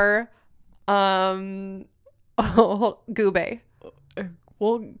 or Goobay.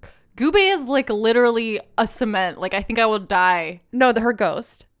 Well, Goobay is like literally a cement. Like I think I will die. No, her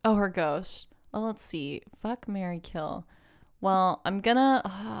ghost. Oh, her ghost. Well, let's see. Fuck, marry, kill. Well, I'm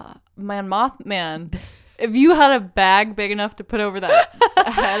gonna Mothman. If you had a bag big enough to put over that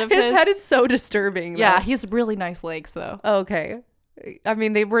head of his, His head is so disturbing. yeah, though. he has really nice legs though. Okay. I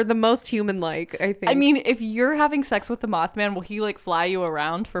mean, they were the most human-like, I think. I mean, if you're having sex with the Mothman, will he like fly you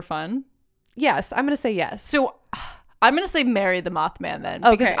around for fun? yes, I'm going to say yes. So I'm gonna say marry the Mothman then,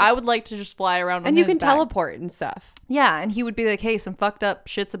 because Okay. I would like to just fly around. And with you his can bag. teleport and stuff. Yeah, and he would be like, "Hey, some fucked up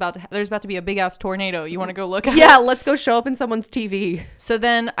shit's about to. There's about to be a big ass tornado. You want to go look at Yeah, it?" let's go show up in someone's TV. So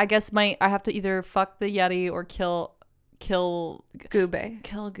then I guess I have to either fuck the Yeti or kill Goobay.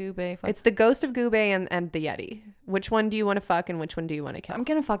 Goobay. Fuck. It's the ghost of Goobay and the Yeti. Which one do you want to fuck and which one do you want to kill? I'm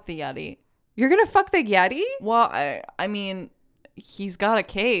gonna fuck the Yeti. You're going to fuck the Yeti? Well, I mean, he's got a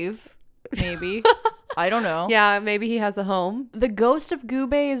cave, maybe. I don't know. Yeah, maybe he has a home. The ghost of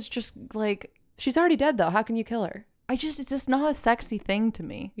Goobay is just like She's already dead, though. How can you kill her? it's just not a sexy thing to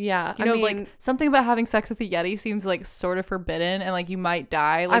me. Yeah. You know, I mean, like something about having sex with a Yeti seems like sort of forbidden, and like you might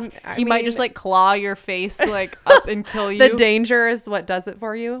die. Like I he might mean- just like claw your face like up and kill you. the danger is what does it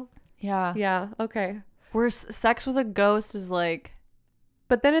for you. Yeah. Yeah, okay. Where sex with a ghost is like,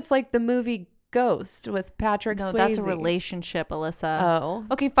 But then it's like the movie Ghost with Patrick no, Swayze. that's a relationship, Alyssa. Oh.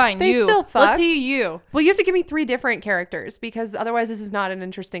 Okay, fine. They you. still Let's fucked. see you. Well, you have to give me 3 different characters because otherwise this is not an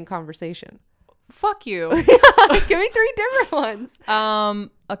interesting conversation. Fuck you. Give me 3 different ones.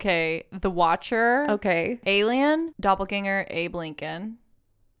 Okay. The Watcher. Okay. Alien. Doppelganger. Abe Lincoln.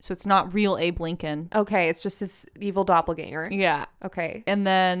 So it's not real Abe Lincoln. Okay, it's just this evil doppelganger. Yeah. Okay. And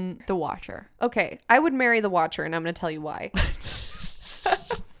then the Watcher. Okay. I would marry the Watcher and I'm going to tell you why.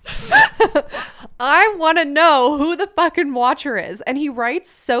 I want to know who the fucking Watcher is. And he writes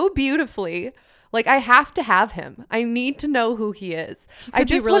so beautifully. Like, I have to have him. I need to know who he is. I could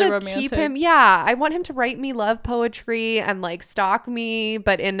be just really want to keep romantic. him. Yeah. I want him to write me love poetry and like stalk me,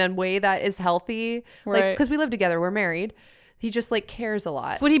 but in a way that is healthy. Like, Right. because we live together, we're married. He just like cares a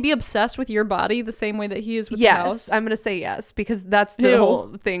lot. Would he be obsessed with your body the same way that he is with the Yes, house? I'm gonna say yes because that's the Ew.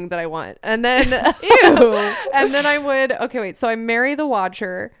 whole thing that I want. And then, Ew. and then I would. Okay, wait. So I marry the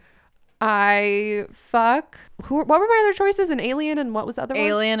Watcher. I fuck. What were my other choices? An alien and what was the other one?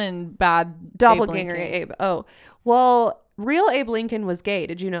 Alien and bad Doppelganger Abe Lincoln. Abe. Oh, well, real Abe Lincoln was gay.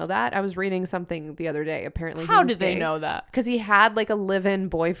 Did you know that? I was reading something the other day. Apparently, How did they know that? Because he had like a live-in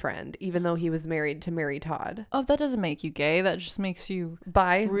boyfriend, even though he was married to Mary Todd. Oh, that doesn't make you gay. That just makes you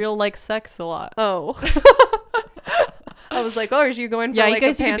By real like sex a lot. Oh. I was like, oh, are you going for Yeah, you like a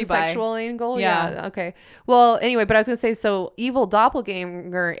guys could be bi. pansexual angle? Yeah. Okay. Well, anyway, but I was going to say, so evil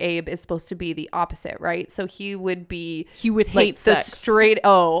doppelganger Abe is supposed to be the opposite, right? So he would be He would like hate the sex. straight.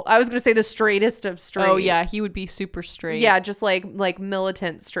 Oh, I was going to say the straightest of straight. Oh yeah, he would be super straight. Yeah. Just like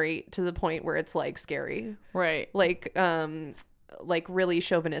militant straight to the point where it's like scary. Right. Like really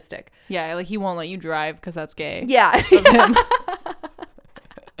chauvinistic. Yeah, like he won't let you drive because that's gay. Yeah. Him.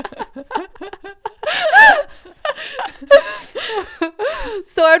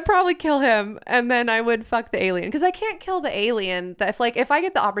 So I'd probably kill him and then I would fuck the alien because I can't kill the alien. That if I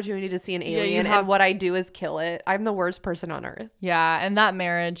get the opportunity to see an you alien have- and what I do is kill it, I'm the worst person on earth. Yeah, and that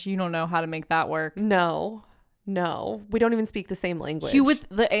marriage, you don't know how to make that work. No, we don't even speak the same language.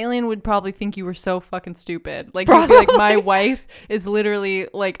 The alien would probably think you were so fucking stupid. Like he'd be like, my wife is literally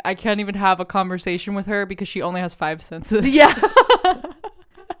like, I can't even have a conversation with her because she only has 5 senses. Yeah.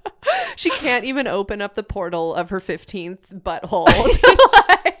 She can't even open up the portal of her 15th butthole.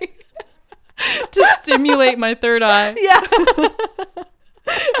 To stimulate my third eye. Yeah.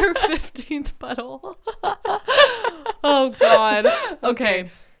 Her 15th butthole. Oh, God. Okay.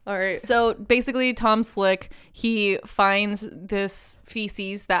 All right. So basically, Tom Slick, he finds this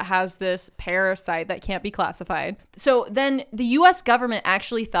feces that has this parasite that can't be classified. So then the U.S. government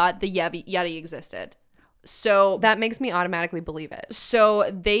actually thought the Yeti existed. So That makes me automatically believe it.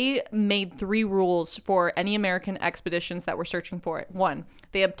 So they made 3 rules for any American expeditions that were searching for it. 1,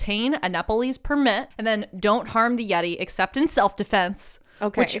 they obtain a Nepalese permit, and then don't harm the Yeti except in self-defense.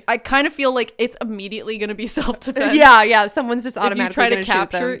 Okay. Which I kind of feel like it's immediately going to be self-defense. Yeah. Someone's just If you automatically try to going to shoot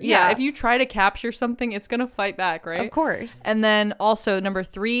capture, them. yeah, if you try to capture something, it's going to fight back, right? Of course. And then also number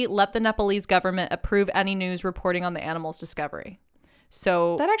 3, let the Nepalese government approve any news reporting on the animal's discovery.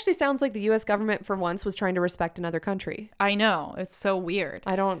 So That actually sounds like the U.S. government for once was trying to respect another country. I know, it's so weird.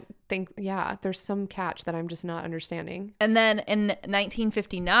 I don't think, there's some catch that I'm just not understanding. And then in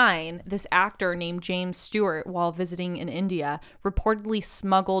 1959, this actor named James Stewart, while visiting in India, reportedly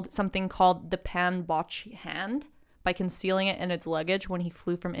smuggled something called the Panbochi hand by concealing it in its luggage when he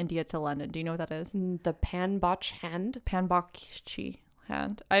flew from India to London. Do you know what that is? The Panboch hand? Panbochi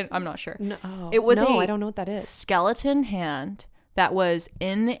hand? I'm not sure. No, It was I don't know what that is. skeleton hand that was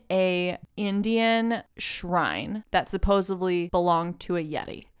in a Indian shrine that supposedly belonged to a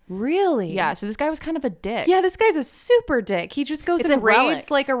Yeti. Really? Yeah, so this guy was kind of a dick. Yeah, this guy's a super dick. He just goes It's and a relic.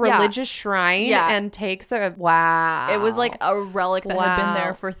 raids like a Yeah. religious shrine Yeah. and takes a wow. It was like a relic that had been Wow.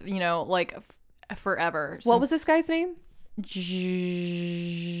 there for, like forever. What was this guy's name?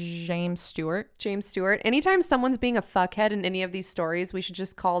 James Stewart. James Stewart. Anytime someone's being a fuckhead in any of these stories, we should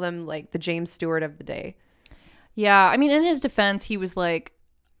just call them like the James Stewart of the day. Yeah, I mean, in his defense, he was like,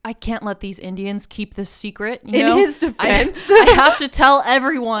 I can't let these Indians keep this secret. You In know? his defense? I have to tell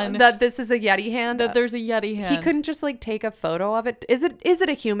everyone That this is a Yeti hand? that there's a Yeti hand. He couldn't just like take a photo of it. Is it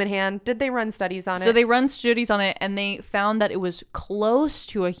a human hand? Did they run studies on it? So they run studies on it, and they found that it was close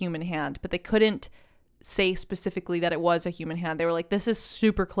to a human hand, but they couldn't say specifically that it was a human hand. They were like, this is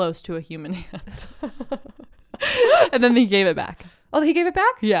super close to a human hand. And then they gave it back. Oh, he gave it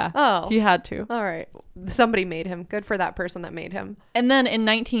back? Yeah. Oh. He had to. All right. Somebody made him. Good for that person that made him. And then in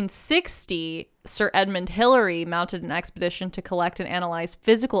 1960, Sir Edmund Hillary mounted an expedition to collect and analyze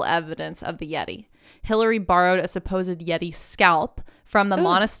physical evidence of the Yeti. Hillary borrowed a supposed Yeti scalp from the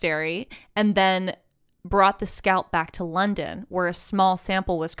monastery and then brought the scalp back to London, where a small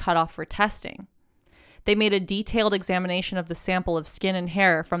sample was cut off for testing. They made a detailed examination of the sample of skin and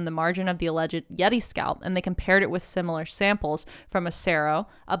hair from the margin of the alleged Yeti scalp, and they compared it with similar samples from a serow,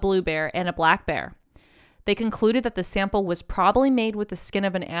 a blue bear, and a black bear. They concluded that the sample was probably made with the skin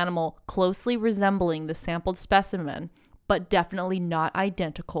of an animal closely resembling the sampled specimen, but definitely not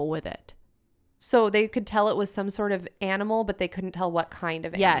identical with it. So they could tell it was some sort of animal, but they couldn't tell what kind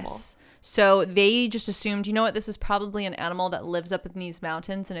of animal. Yes. So they just assumed, you know what, this is probably an animal that lives up in these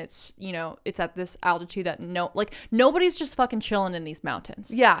mountains, and it's, it's at this altitude that nobody's just fucking chilling in these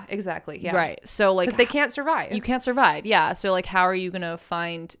mountains. Yeah, exactly. Yeah. Right. So Because they can't survive. you can't survive. Yeah. So how are you going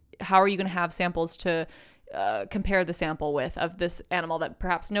to have samples to compare the sample with of this animal that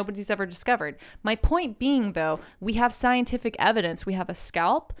perhaps nobody's ever discovered? My point being, though, we have scientific evidence. We have a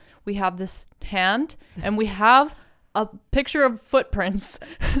scalp, we have this hand, and we have a picture of footprints.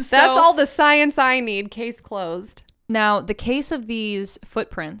 That's all the science I need. Case closed. Now, the case of these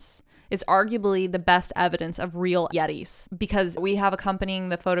footprints is arguably the best evidence of real Yetis, because we have accompanying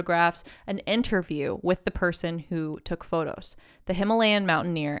the photographs an interview with the person who took photos, the Himalayan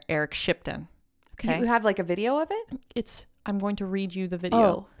mountaineer Eric Shipton. Okay. You have like a video of it? I'm going to read you the video.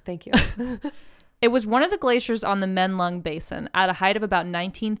 Oh, thank you. It was one of the glaciers on the Menlung Basin at a height of about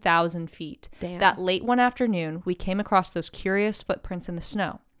 19,000 feet. Damn. That late one afternoon, we came across those curious footprints in the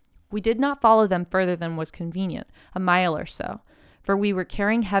snow. We did not follow them further than was convenient, a mile or so, for we were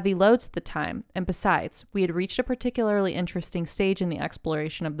carrying heavy loads at the time, and besides, we had reached a particularly interesting stage in the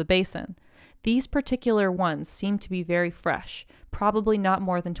exploration of the basin. These particular ones seemed to be very fresh, probably not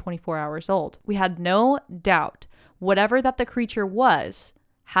more than 24 hours old. We had no doubt whatever that the creature was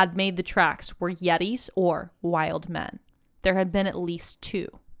had made the tracks were Yetis or wild men. There had been at least 2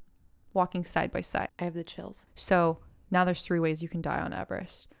 walking side by side. I have the chills. So now there's 3 ways you can die on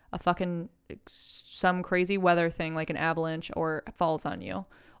Everest. Some crazy weather thing like an avalanche or falls on you,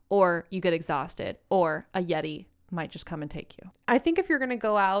 or you get exhausted, or a Yeti might just come and take you. I think if you're going to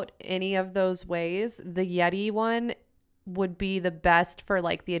go out any of those ways, the Yeti one would be the best for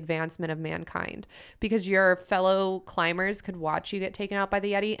like the advancement of mankind, because your fellow climbers could watch you get taken out by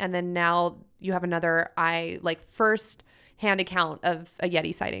the Yeti, and then now you have another first hand account of a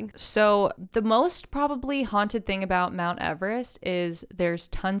Yeti sighting. So the most probably haunted thing about Mount Everest is there's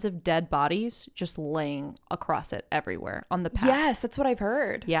tons of dead bodies just laying across it everywhere on the path. Yes, that's what I've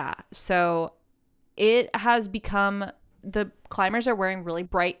heard. Yeah. So it has become, the climbers are wearing really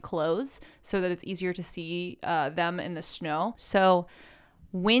bright clothes so that it's easier to see them in the snow. So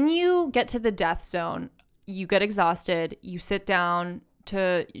when you get to the death zone, you get exhausted, you sit down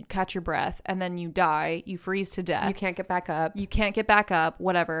to catch your breath, and then you die, you freeze to death. You can't get back up. You can't get back up,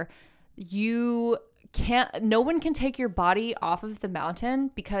 whatever. No one can take your body off of the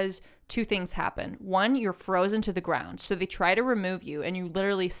mountain because two things happen. One, you're frozen to the ground. So they try to remove you and you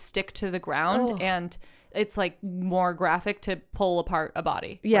literally stick to the ground, and it's like more graphic to pull apart a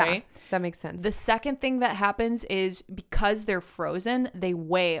body. Yeah, right? that makes sense. The second thing that happens is because they're frozen, they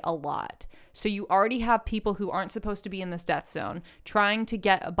weigh a lot. So you already have people who aren't supposed to be in this death zone trying to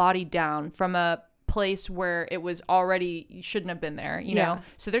get a body down from a place where it was already, you shouldn't have been there, you know?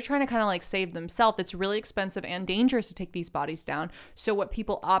 So they're trying to kind of like save themselves. It's really expensive and dangerous to take these bodies down. So what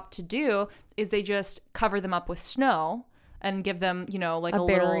people opt to do is they just cover them up with snow and give them, you know, like a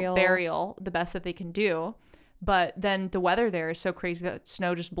little burial, the best that they can do. But then the weather there is so crazy that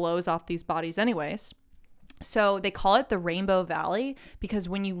snow just blows off these bodies anyways. So they call it the Rainbow Valley because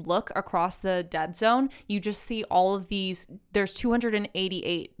when you look across the dead zone, you just see all of these, there's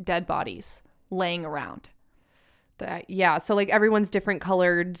 288 dead bodies laying around. Yeah, so like everyone's different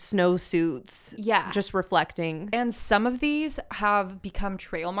colored snowsuits. Yeah. Just reflecting. And some of these have become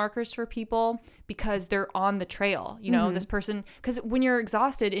trail markers for people because they're on the trail. You know, this person, because when you're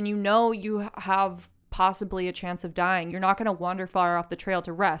exhausted and you know you have possibly a chance of dying, you're not going to wander far off the trail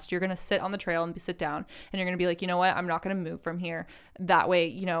to rest. You're going to sit on the trail and sit down, and you're going to be like, you know what, I'm not going to move from here. That way,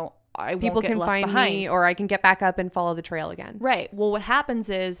 you know, people can find behind me, or I can get back up and follow the trail again. Right. Well, what happens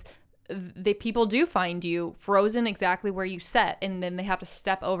is the people do find you frozen exactly where you sat, and then they have to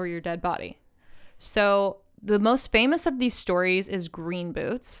step over your dead body. So the most famous of these stories is Green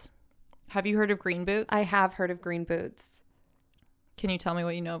Boots. Have you heard of Green Boots? I have heard of Green Boots. Can you tell me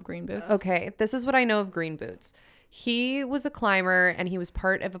what you know of Green Boots? Okay, this is what I know of Green Boots. He was a climber and he was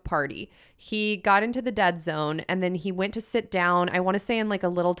part of a party. He got into the dead zone and then he went to sit down, I want to say in like a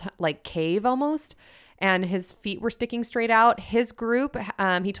little like cave almost, and his feet were sticking straight out. His group,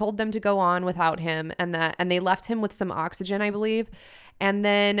 he told them to go on without him, and they left him with some oxygen, I believe. And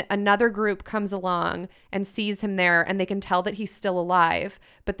then another group comes along and sees him there, and they can tell that he's still alive,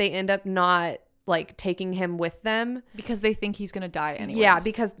 but they end up not like taking him with them because they think he's gonna die anyway. Yeah,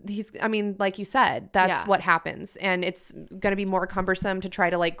 because I mean, like you said, that's what happens, and it's gonna be more cumbersome to try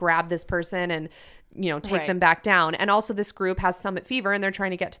to like grab this person and, you know, take them back down. And also this group has summit fever and they're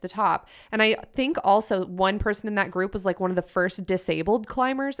trying to get to the top. And I think also one person in that group was like one of the first disabled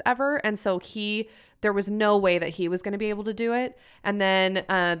climbers ever, and so there was no way that he was going to be able to do it. And then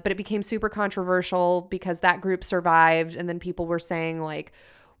but it became super controversial because that group survived, and then people were saying like,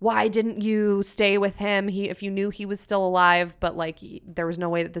 why didn't you stay with him if you knew he was still alive? But like there was no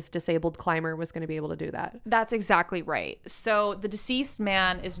way that this disabled climber was going to be able to do that. That's exactly right. So the deceased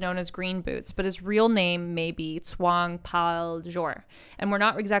man is known as Green Boots, but his real name may be Tswang Pal Jor. And we're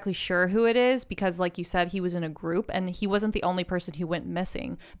not exactly sure who it is because, like you said, he was in a group and he wasn't the only person who went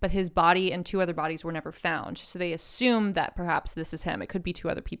missing, but his body and two other bodies were never found. So they assume that perhaps this is him. It could be two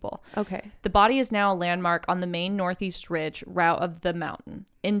other people. Okay. The body is now a landmark on the main northeast ridge route of the mountain.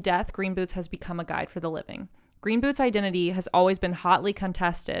 In death, Green Boots has become a guide for the living. Green Boots' identity has always been hotly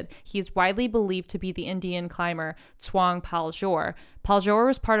contested. He is widely believed to be the Indian climber Tswang Pal Jor. Pal Jor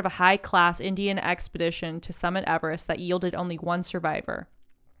was part of a high-class Indian expedition to summit Everest that yielded only one survivor,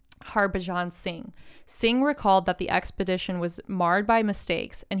 Harbhajan Singh. Singh recalled that the expedition was marred by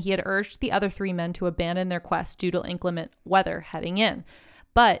mistakes, and he had urged the other three men to abandon their quest due to inclement weather heading in.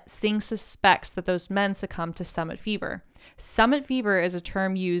 But Singh suspects that those men succumbed to summit fever. Summit fever is a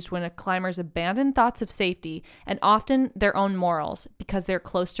term used when a climbers abandon thoughts of safety and often their own morals because they're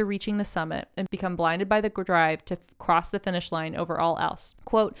close to reaching the summit and become blinded by the drive to cross the finish line over all else.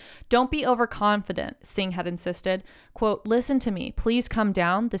 Quote, "Don't be overconfident," Singh had insisted. Quote, "Listen to me. Please come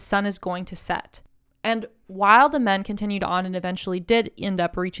down. The sun is going to set." And while the men continued on and eventually did end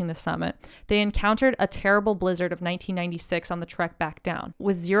up reaching the summit, they encountered a terrible blizzard of 1996 on the trek back down.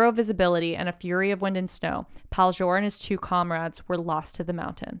 With zero visibility and a fury of wind and snow, Pal Jor and his two comrades were lost to the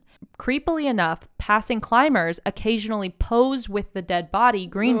mountain. Creepily enough, passing climbers occasionally pose with the dead body,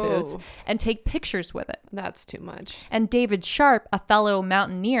 Green Boots, and take pictures with it. That's too much. And David Sharp, a fellow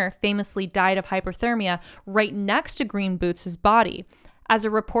mountaineer, famously died of hypothermia right next to Green Boots' body. As a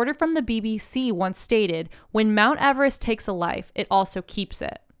reporter from the BBC once stated, when Mount Everest takes a life, it also keeps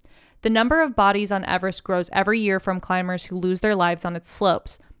it. The number of bodies on Everest grows every year from climbers who lose their lives on its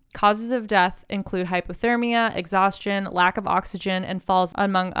slopes. Causes of death include hypothermia, exhaustion, lack of oxygen, and falls,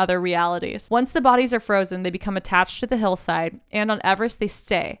 among other realities. Once the bodies are frozen, they become attached to the hillside, and on Everest they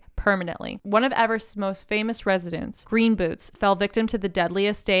stay permanently. One of Everest's most famous residents, Green Boots, fell victim to the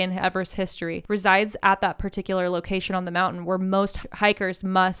deadliest day in Everest history, resides at that particular location on the mountain where most hikers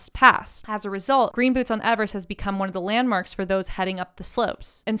must pass. As a result, Green Boots on Everest has become one of the landmarks for those heading up the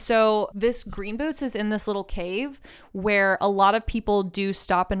slopes. And so this Green Boots is in this little cave where a lot of people do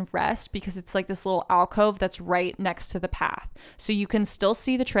stop and rest because it's like this little alcove that's right next to the path. So you can still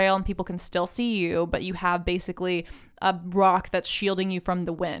see the trail and people can still see you, but you have basically a rock that's shielding you from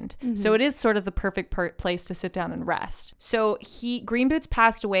the wind. So it is sort of the perfect place to sit down and rest. So Green Boots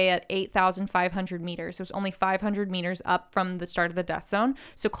passed away at 8,500 meters. It was only 500 meters up from the start of the death zone.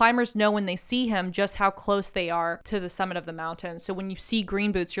 So climbers know when they see him just how close they are to the summit of the mountain. So when you see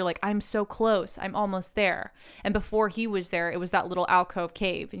Green Boots, you're like, I'm so close. I'm almost there. And before he was there, it was that little alcove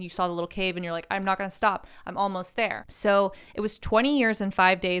cave. And you saw the little cave and you're like, I'm not going to stop. I'm almost there. So it was 20 years and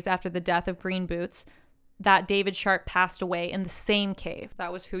 5 days after the death of Green Boots that David Sharp passed away in the same cave.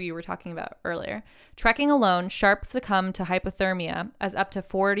 That was who you were talking about earlier. Trekking alone, Sharp succumbed to hypothermia as up to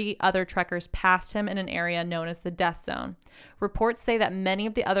 40 other trekkers passed him in an area known as the death zone. Reports say that many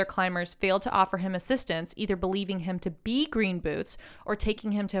of the other climbers failed to offer him assistance, either believing him to be Green Boots or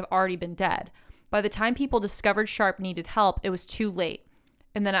taking him to have already been dead. By the time people discovered Sharp needed help, it was too late.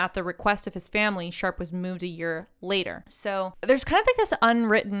 And then at the request of his family, Sharp was moved a year later. So there's kind of like this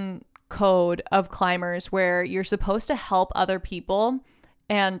unwritten code of climbers where you're supposed to help other people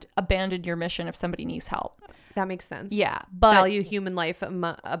and abandon your mission if somebody needs help. That makes sense. Yeah, but value human life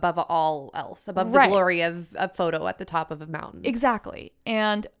above all else, above the glory of a photo at the top of a mountain. Exactly.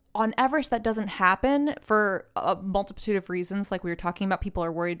 And on Everest, that doesn't happen for a multitude of reasons. Like we were talking about, people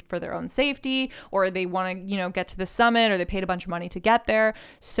are worried for their own safety, or they want to, get to the summit, or they paid a bunch of money to get there.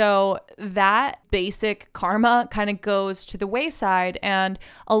 So that basic karma kind of goes to the wayside. And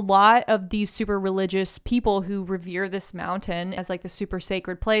a lot of these super religious people who revere this mountain as like the super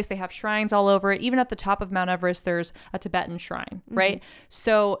sacred place, they have shrines all over it. Even at the top of Mount Everest, there's a Tibetan shrine, right?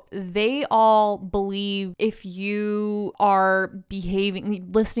 So they all believe if you are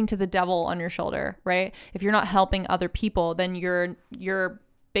listening to the devil on your shoulder, right? If you're not helping other people, then you're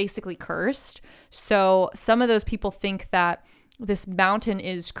basically cursed. So some of those people think that this mountain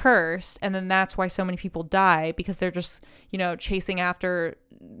is cursed, and then that's why so many people die, because they're just, chasing after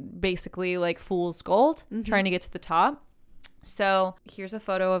basically like fool's gold, trying to get to the top. So here's a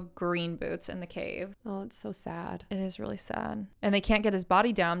photo of Green Boots in the cave. Oh, it's so sad. It is really sad. And they can't get his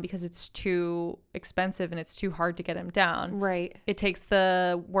body down because it's too expensive and it's too hard to get him down. Right. It takes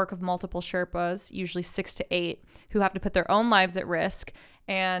the work of multiple Sherpas, usually 6 to 8, who have to put their own lives at risk.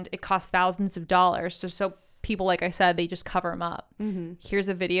 And it costs thousands of dollars. So people, like I said, they just cover him up. Here's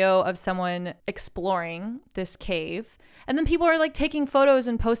a video of someone exploring this cave. And then people are like taking photos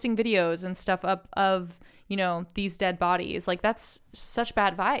and posting videos and stuff up of these dead bodies. Like, that's such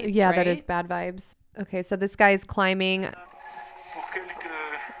bad vibes. Yeah, right? that is bad vibes. Okay, so this guy's climbing.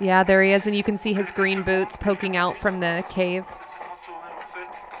 Yeah, there he is, and you can see his green boots poking out from the cave.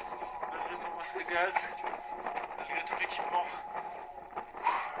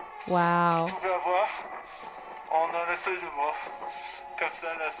 Wow.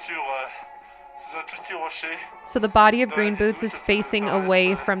 So the body of Green Boots is facing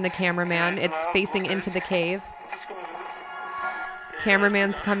away from the cameraman. It's facing into the cave.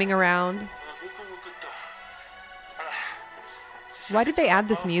 Cameraman's coming around. Why did they add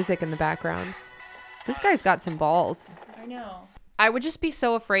this music in the background? This guy's got some balls. I know. I would just be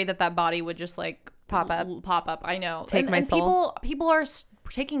so afraid that body would just like pop up. I know. Take my soul. People are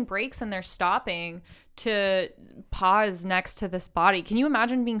taking breaks and they're stopping to pause next to this body. Can you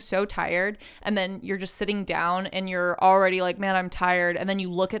imagine being so tired and then you're just sitting down and you're already like, man, I'm tired. And then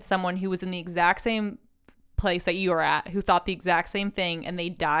you look at someone who was in the exact same place that you are at, who thought the exact same thing, and they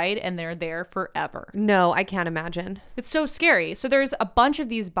died and they're there forever. No, I can't imagine. It's so scary. So there's a bunch of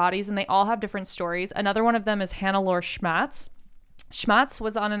these bodies and they all have different stories. Another one of them is Hannelore Schmatz. Schmatz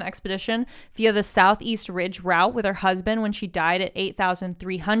was on an expedition via the Southeast Ridge route with her husband when she died at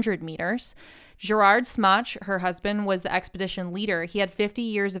 8,300 meters. Gerard Smaach, her husband, was the expedition leader. He had 50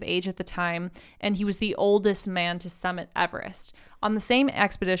 years of age at the time, and he was the oldest man to summit Everest. On the same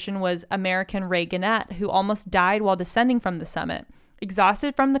expedition was American Ray Gannett, who almost died while descending from the summit.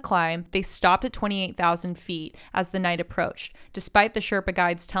 Exhausted from the climb, they stopped at 28,000 feet as the night approached, despite the Sherpa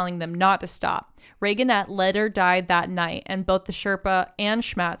guides telling them not to stop. Reganette later died that night, and both the Sherpa and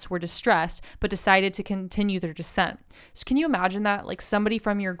Schmatz were distressed, but decided to continue their descent. So can you imagine that? Like, somebody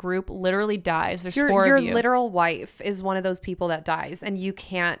from your group literally dies. There's four your of you. literal wife is one of those people that dies, and you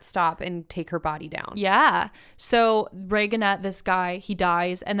can't stop and take her body down. Yeah. So Reganette, this guy, he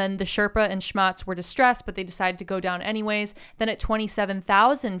dies, and then the Sherpa and Schmatz were distressed, but they decided to go down anyways. Then at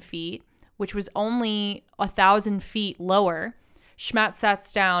 27,000 feet, which was only 1,000 feet lower, Schmatz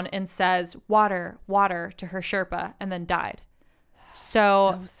sats down and says, "Water, water," to her Sherpa, and then died.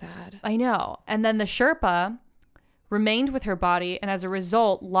 So sad. I know. And then the Sherpa remained with her body, and as a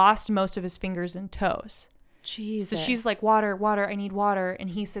result, lost most of his fingers and toes. Jesus. So she's like, "Water, water, I need water." And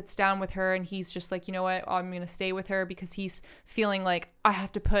he sits down with her, and he's just like, you know what? I'm going to stay with her because he's feeling like, I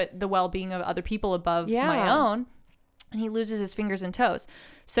have to put the well-being of other people above my own. And he loses his fingers and toes.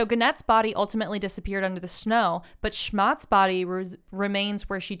 So Ganette's body ultimately disappeared under the snow, but Schmatz's body remains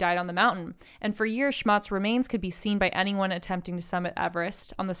where she died on the mountain. And for years, Schmatz's remains could be seen by anyone attempting to summit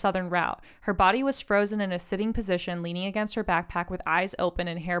Everest on the southern route. Her body was frozen in a sitting position, leaning against her backpack with eyes open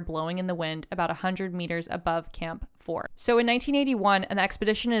and hair blowing in the wind about 100 meters above Camp 4. So in 1981, an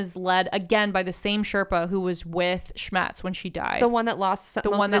expedition is led again by the same Sherpa who was with Schmatz when she died. The one that lost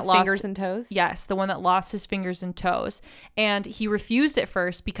most of his fingers and toes? Yes, the one that lost his fingers and toes. And he refused at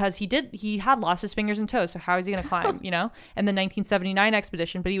first because he had lost his fingers and toes. So how is he going to climb, you know? And the 1979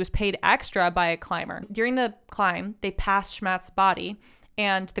 expedition, but he was paid extra by a climber. During the climb, they passed Schmatz's body,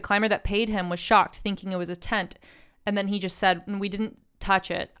 and the climber that paid him was shocked, thinking it was a tent. And then he just said, "We didn't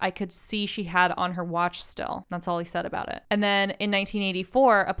touch it. I could see she had on her watch still." That's all he said about it. And then in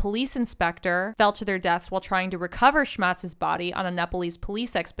 1984, a police inspector fell to their deaths while trying to recover Schmatz's body on a Nepalese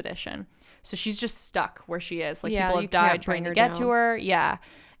police expedition. So she's just stuck where she is. Like, people have died trying to get to her. Yeah.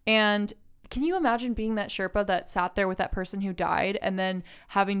 And can you imagine being that Sherpa that sat there with that person who died and then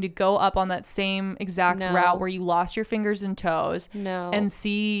having to go up on that same exact route where you lost your fingers and toes and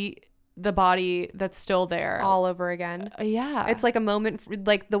see the body that's still there all over again? Yeah. It's like a moment,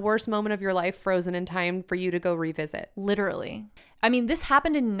 like the worst moment of your life frozen in time for you to go revisit. Literally. I mean, this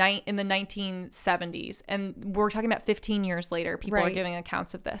happened in the 1970s, and we're talking about 15 years later. People are giving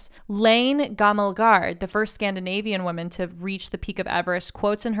accounts of this. Lane Gamelgard, the first Scandinavian woman to reach the peak of Everest,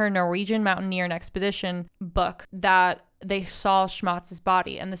 quotes in her Norwegian Mountaineer and Expedition book that they saw Schmatz's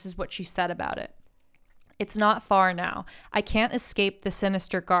body, and this is what she said about it. "It's not far now. I can't escape the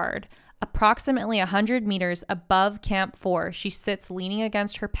sinister guard. Approximately 100 meters above Camp 4, she sits leaning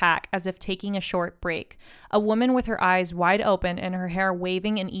against her pack as if taking a short break. A woman with her eyes wide open and her hair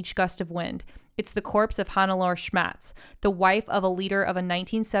waving in each gust of wind. It's the corpse of Hannelore Schmatz, the wife of a leader of a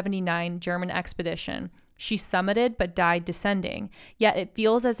 1979 German expedition. She summited but died descending. Yet it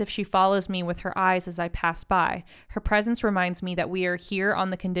feels as if she follows me with her eyes as I pass by. Her presence reminds me that we are here on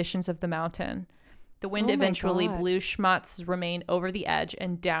the conditions of the mountain." The wind eventually blew Schmatz's remain over the edge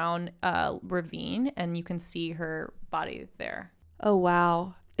and down a ravine, and you can see her body there. Oh,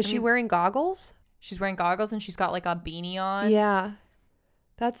 wow. Is she wearing goggles? She's wearing goggles, and she's got like a beanie on. Yeah.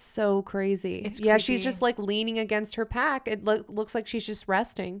 That's so crazy. It's yeah, creepy. she's just like leaning against her pack. It looks like she's just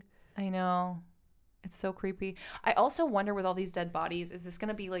resting. I know. It's so creepy. I also wonder, with all these dead bodies, is this going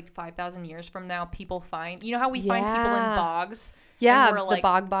to be like 5,000 years from now, people find, you know how we find people in bogs? Yeah, the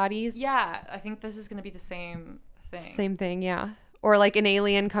bog bodies. Yeah, I think this is going to be the same thing. Same thing, yeah. Or like an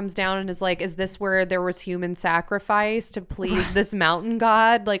alien comes down and is like, is this where there was human sacrifice to please this mountain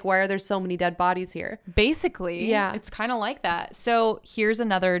god? Like, why are there so many dead bodies here? Basically, yeah. It's kind of like that. So here's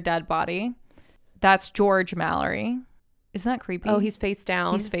another dead body. That's George Mallory. Isn't that creepy? Oh, he's face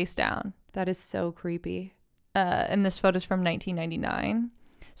down. He's face down. That is so creepy. And this photo's from 1999.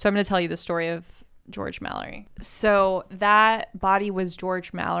 So I'm going to tell you the story of George Mallory. So that body was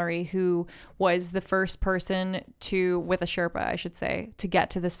George Mallory, who was the first person with a Sherpa, I should say, to get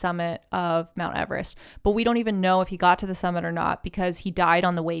to the summit of Mount Everest. But we don't even know if he got to the summit or not because he died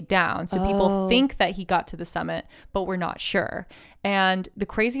on the way down. So people think that he got to the summit, but we're not sure. And the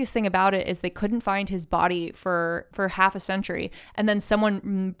craziest thing about it is they couldn't find his body for half a century. And then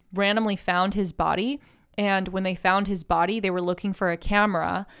someone randomly found his body. And when they found his body, they were looking for a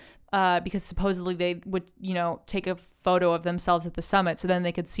camera because supposedly they would, take a photo of themselves at the summit so then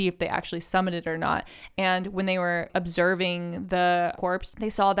they could see if they actually summited or not. And when they were observing the corpse, they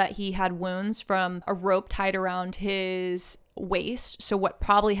saw that he had wounds from a rope tied around his waist. So what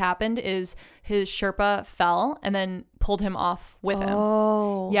probably happened is his Sherpa fell and then pulled him off with him.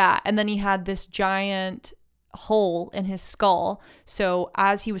 Oh. Yeah. And then he had this giant hole in his skull. So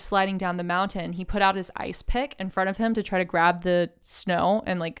as he was sliding down the mountain, he put out his ice pick in front of him to try to grab the snow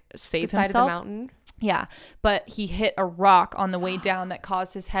and like save The side himself. of the mountain. Yeah, but he hit a rock on the way down that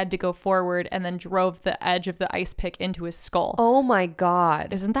caused his head to go forward and then drove the edge of the ice pick into his skull. Oh my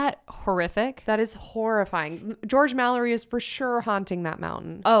God. Isn't that horrific? That is horrifying. George Mallory is for sure haunting that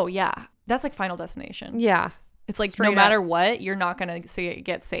mountain. Oh, yeah. That's like Final Destination. Yeah. It's like Straight no matter up. what, you're not going to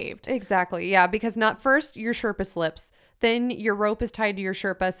get saved. Exactly. Yeah, because not first your Sherpa slips, then your rope is tied to your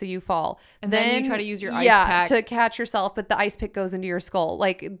Sherpa so you fall. And then you try to use your ice pack to catch yourself, but the ice pick goes into your skull.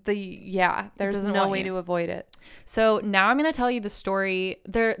 Like there's doesn't no want way you. to avoid it. So now I'm going to tell you the story.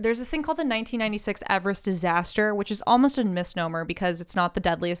 There's this thing called the 1996 Everest disaster, which is almost a misnomer because it's not the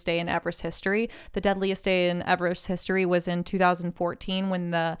deadliest day in Everest history. The deadliest day in Everest history was in 2014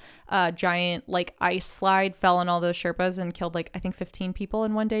 when the giant like ice slide fell on all those Sherpas and killed like I think 15 people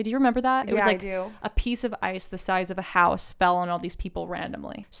in one day. Do you remember that? It was Yeah, I like do. a piece of ice the size of a house fell on all these people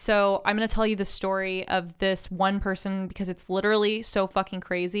randomly. So I'm going to tell you the story of this one person because it's literally so fucking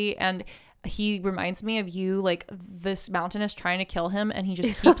crazy, and he reminds me of you. Like, this mountain is trying to kill him and he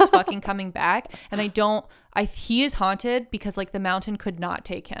just keeps fucking coming back, and he is haunted because like the mountain could not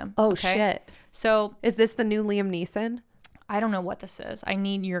take him. Oh okay? shit. So Is this the new Liam Neeson? I don't know what this is. I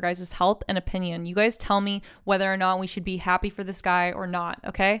need your guys' help and opinion. You guys tell me whether or not we should be happy for this guy or not,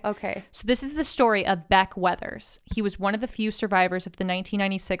 okay? Okay. So this is the story of Beck Weathers. He was one of the few survivors of the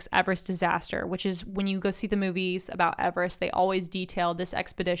 1996 Everest disaster, which is when you go see the movies about Everest, they always detail this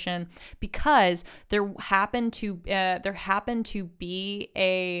expedition because there happened to be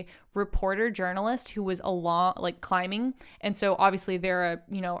a reporter journalist who was along like climbing, and so obviously they're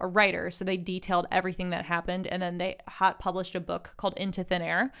a writer, so they detailed everything that happened, and then they published a book called Into Thin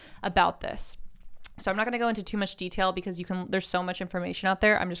Air about this. So I'm not going to go into too much detail because there's so much information out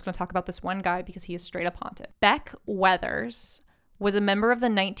there. I'm just going to talk about this one guy because he is straight up haunted. Beck Weathers was a member of the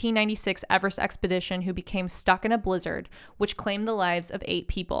 1996 Everest expedition who became stuck in a blizzard, which claimed the lives of 8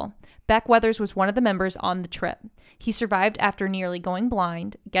 people. Beck Weathers was one of the members on the trip. He survived after nearly going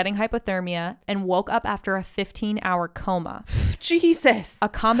blind, getting hypothermia, and woke up after a 15-hour coma. Jesus. A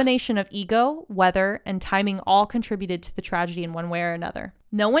combination of ego, weather, and timing all contributed to the tragedy in one way or another.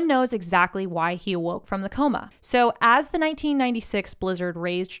 No one knows exactly why he awoke from the coma. So as the 1996 blizzard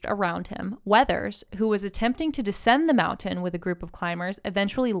raged around him, Weathers, who was attempting to descend the mountain with a group of climbers,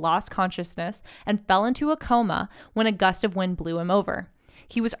 eventually lost consciousness and fell into a coma when a gust of wind blew him over.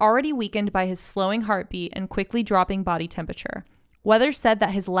 He was already weakened by his slowing heartbeat and quickly dropping body temperature. Weathers said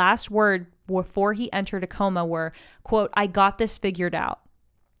that his last word before he entered a coma were, quote, "I got this figured out."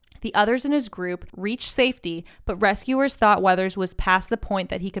 The others in his group reached safety, but rescuers thought Weathers was past the point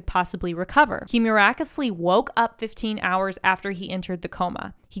that he could possibly recover. He miraculously woke up 15 hours after he entered the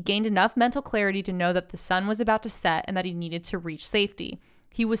coma. He gained enough mental clarity to know that the sun was about to set and that he needed to reach safety.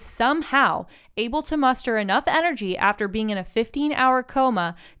 He was somehow able to muster enough energy after being in a 15-hour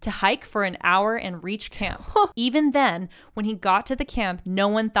coma to hike for an hour and reach camp. Even then, when he got to the camp, no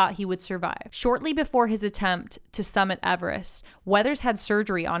one thought he would survive. Shortly before his attempt to summit Everest, Weathers had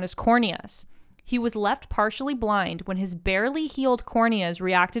surgery on his corneas. He was left partially blind when his barely healed corneas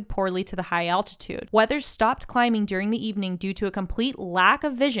reacted poorly to the high altitude. Weathers stopped climbing during the evening due to a complete lack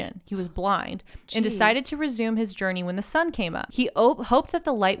of vision. He was blind and decided to resume his journey when the sun came up. He hoped that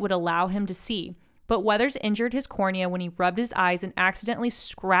the light would allow him to see, but Weathers injured his cornea when he rubbed his eyes and accidentally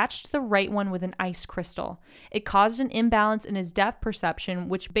scratched the right one with an ice crystal. It caused an imbalance in his depth perception,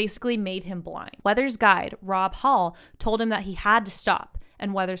 which basically made him blind. Weathers' guide, Rob Hall, told him that he had to stop,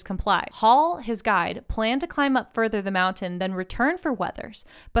 and Weathers complied. Hall, his guide, planned to climb up further the mountain, then return for Weathers,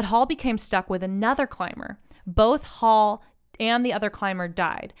 but Hall became stuck with another climber. Both Hall and the other climber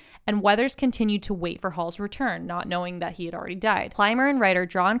died, and Weathers continued to wait for Hall's return, not knowing that he had already died. Climber and writer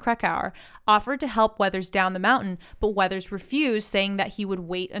John Krakauer offered to help Weathers down the mountain, but Weathers refused, saying that he would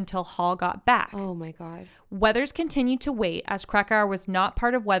wait until Hall got back. Oh my God. Weathers continued to wait as Krakauer was not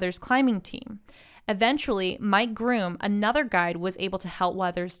part of Weathers' climbing team. Eventually, Mike Groom, another guide, was able to help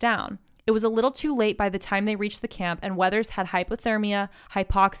Weathers down. It was a little too late by the time they reached the camp, and Weathers had hypothermia,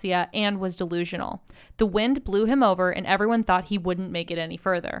 hypoxia, and was delusional. The wind blew him over, and everyone thought he wouldn't make it any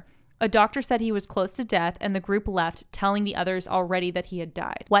further. A doctor said he was close to death, and the group left, telling the others already that he had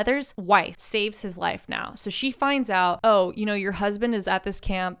died. Weathers' wife saves his life now. So she finds out, oh, your husband is at this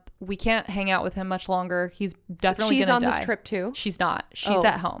camp. We can't hang out with him much longer. He's definitely going to die. She's on this trip too? She's not. She's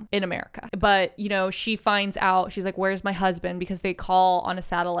at home in America. But, she finds out, she's like, where's my husband? Because they call on a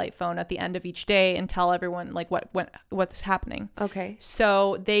satellite phone at the end of each day and tell everyone like what's happening. Okay.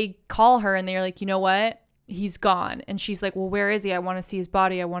 So they call her and they're like, you know what? He's gone. And she's like, well, where is he? I want to see his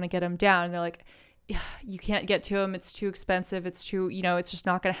body. I want to get him down. And they're like, you can't get to him. It's too expensive. It's too, it's just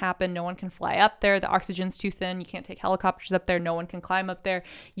not going to happen. No one can fly up there. The oxygen's too thin. You can't take helicopters up there. No one can climb up there.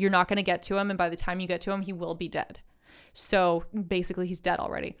 You're not going to get to him. And by the time you get to him, he will be dead. So basically he's dead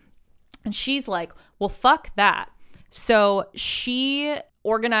already. And she's like, well, fuck that. So she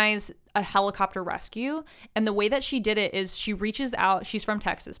organized a helicopter rescue. And the way that she did it is she reaches out. She's from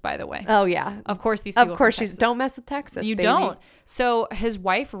Texas, by the way. Oh, yeah. Of course, these people. Of course, she's don't mess with Texas. You baby. don't. So his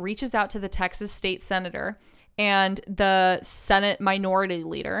wife reaches out to the Texas state senator and the Senate minority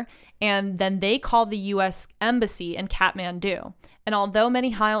leader. And then they call the U.S. embassy in Kathmandu. And although many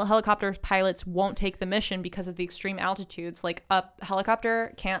helicopter pilots won't take the mission because of the extreme altitudes, like a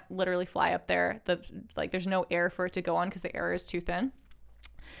helicopter can't literally fly up there. There's no air for it to go on because the air is too thin.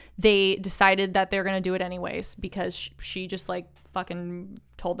 They decided that they're going to do it anyways because she just fucking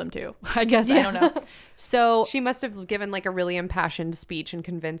told them to, I guess. Yeah. I don't know. So she must have given a really impassioned speech and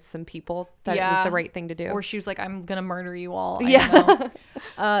convinced some people that it was the right thing to do. Or she was like, I'm going to murder you all.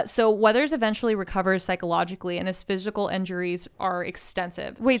 Yeah. So Weathers eventually recovers psychologically and his physical injuries are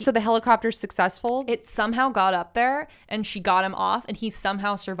extensive. Wait, so the helicopter's successful? It somehow got up there and she got him off and he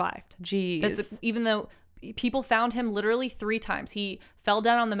somehow survived. Jeez. Even though people found him literally 3 times. He fell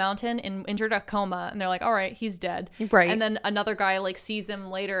down on the mountain and entered a coma and they're like, all right, he's dead. Right. And then another guy sees him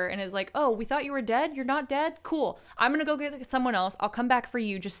later and is like, oh, we thought you were dead. You're not dead. Cool. I'm going to go get someone else. I'll come back for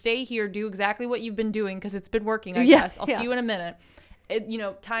you. Just stay here. Do exactly what you've been doing because it's been working, I guess. I'll see you in a minute.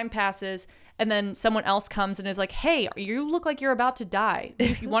 Time passes. And then someone else comes and is like, hey, you look like you're about to die.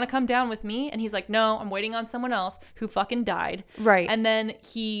 You want to come down with me? And he's like, no, I'm waiting on someone else who fucking died. Right. And then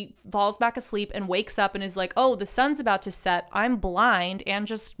he falls back asleep and wakes up and is like, oh, the sun's about to set. I'm blind and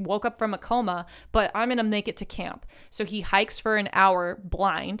just woke up from a coma, but I'm going to make it to camp. So he hikes for an hour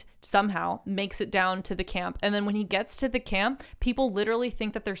blind, somehow makes it down to the camp. And then when he gets to the camp, people literally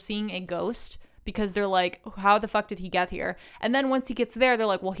think that they're seeing a ghost. Because they're like, how the fuck did he get here? And then once he gets there, they're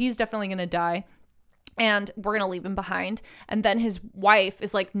like, well, he's definitely going to die. And we're going to leave him behind. And then his wife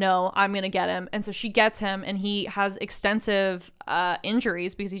is like, no, I'm going to get him. And so she gets him and he has extensive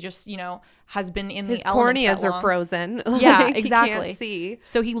injuries because he just, has been in the elements. His corneas are frozen. Yeah, exactly. He can't see.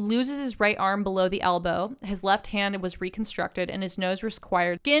 So he loses his right arm below the elbow. His left hand was reconstructed and his nose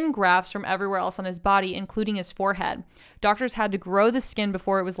required skin grafts from everywhere else on his body, including his forehead. Doctors had to grow the skin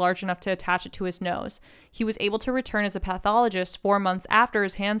before it was large enough to attach it to his nose. He was able to return as a pathologist 4 months after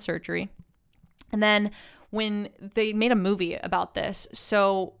his hand surgery. And then when they made a movie about this,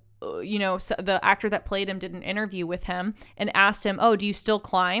 so the actor that played him did an interview with him and asked him, oh, do you still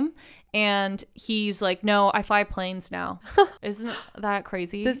climb? And he's like, no, I fly planes now. Isn't that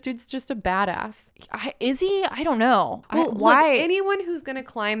crazy? This dude's just a badass. Is he? I don't know. Well, why? Look, anyone who's going to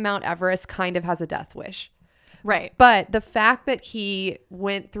climb Mount Everest kind of has a death wish. Right. But the fact that he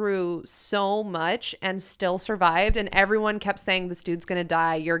went through so much and still survived, and everyone kept saying, this dude's going to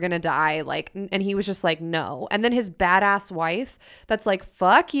die, you're going to die. And he was just like, no. And then his badass wife that's like,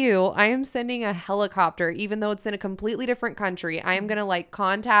 fuck you. I am sending a helicopter, even though it's in a completely different country. I am going to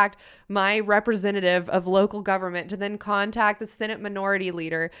contact my representative of local government to then contact the Senate minority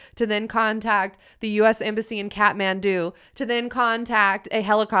leader, to then contact the U.S. embassy in Kathmandu, to then contact a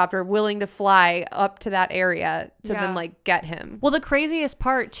helicopter willing to fly up to that area to then get him. Well, the craziest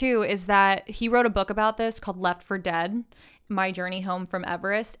part too is that he wrote a book about this called Left for Dead, My Journey Home from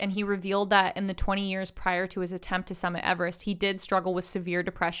Everest, and he revealed that in the 20 years prior to his attempt to summit Everest, he did struggle with severe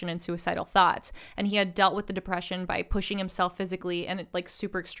depression and suicidal thoughts, and he had dealt with the depression by pushing himself physically in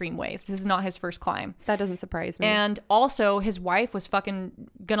super extreme ways. This is not his first climb. That doesn't surprise me. And also his wife was fucking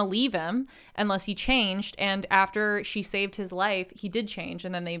gonna leave him unless he changed, and after she saved his life, he did change,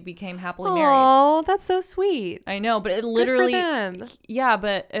 and then they became happily married. Oh, that's so sweet. I know, but it literally, good for them. Yeah,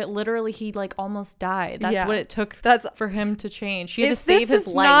 but it literally, he almost died. That's what it took for him to change. She had to save his life. If this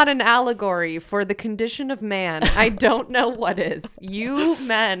is not an allegory for the condition of man, I don't know what is. You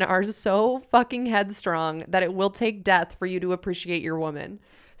men are so fucking headstrong that it will take death for you to appreciate your woman.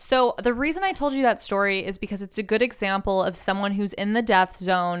 So the reason I told you that story is because it's a good example of someone who's in the death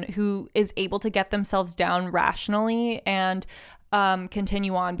zone who is able to get themselves down rationally and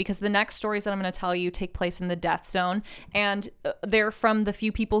continue on, because the next stories that I'm going to tell you take place in the death zone, and they're from the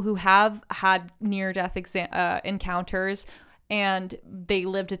few people who have had near-death encounters, and they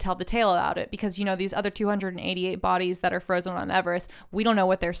live to tell the tale about it. Because, these other 288 bodies that are frozen on Everest, we don't know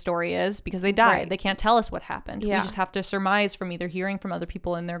what their story is because they died. Right. They can't tell us what happened. Yeah. We just have to surmise from either hearing from other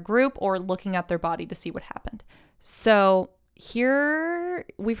people in their group or looking at their body to see what happened. So here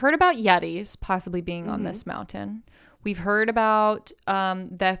we've heard about Yetis possibly being on this mountain. We've heard about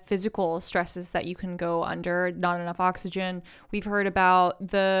the physical stresses that you can go under, not enough oxygen. We've heard about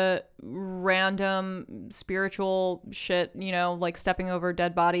the random spiritual shit, you know, like stepping over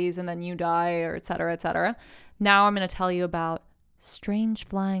dead bodies and then you die, or et cetera, et cetera. Now I'm going to tell you about strange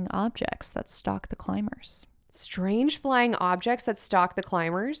flying objects that stalk the climbers. Strange flying objects that stalk the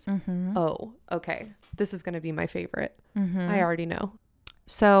climbers? Mm-hmm. Oh, okay. This is going to be my favorite. Mm-hmm. I already know.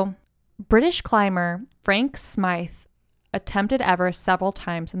 So, British climber Frank Smythe attempted Everest several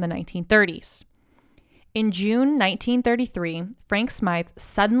times in the 1930s. In June 1933, Frank Smythe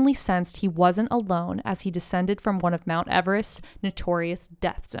suddenly sensed he wasn't alone as he descended from one of Mount Everest's notorious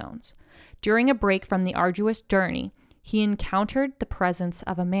death zones. During a break from the arduous journey, he encountered the presence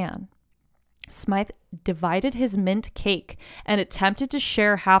of a man. Smythe divided his mint cake and attempted to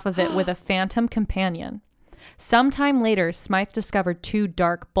share half of it with a phantom companion. Sometime later, Smythe discovered two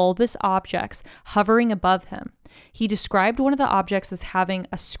dark, bulbous objects hovering above him. He described one of the objects as having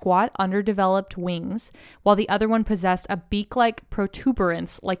a squat, underdeveloped wings, while the other one possessed a beak-like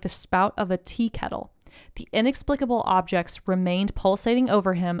protuberance like the spout of a tea kettle. The inexplicable objects remained pulsating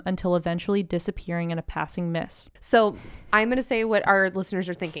over him until eventually disappearing in a passing mist. So I'm going to say what our listeners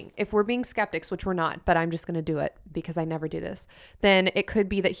are thinking. If we're being skeptics, which we're not, but I'm just going to do it because I never do this, then it could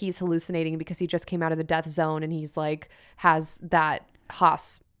be that he's hallucinating because he just came out of the death zone and he's like has that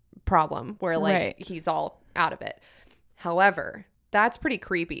Haas problem where like Right. he's all out of it. However, that's pretty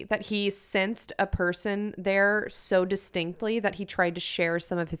creepy that he sensed a person there so distinctly that he tried to share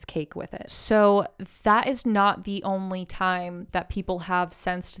some of his cake with it. So that is not the only time that people have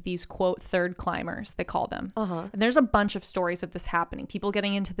sensed these, quote, third climbers, they call them. Uh-huh. And there's a bunch of stories of this happening. People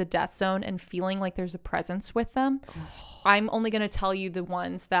getting into the death zone and feeling like there's a presence with them. I'm only going to tell you the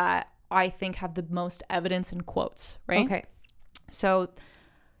ones that I think have the most evidence and quotes, right? Okay. So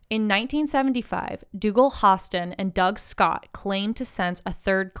in 1975, Dougal Hostin and Doug Scott claimed to sense a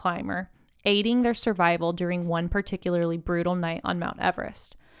third climber, aiding their survival during one particularly brutal night on Mount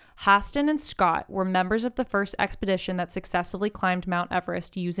Everest. Hostin and Scott were members of the first expedition that successfully climbed Mount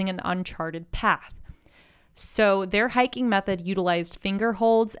Everest using an uncharted path. So their hiking method utilized finger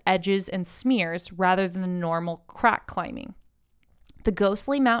holds, edges, and smears rather than the normal crack climbing. The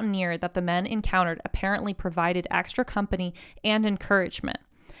ghostly mountaineer that the men encountered apparently provided extra company and encouragement.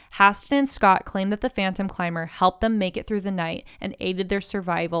 Hostin and Scott claimed that the phantom climber helped them make it through the night and aided their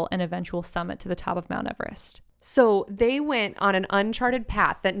survival and eventual summit to the top of Mount Everest. So they went on an uncharted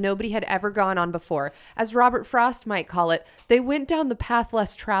path that nobody had ever gone on before. As Robert Frost might call it, they went down the path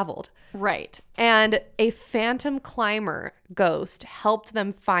less traveled. Right. And a phantom climber ghost helped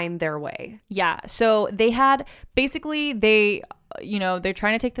them find their way. Yeah. So they had basically they're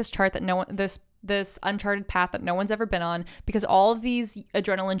trying to take this chart that no one this uncharted path that no one's ever been on, because all of these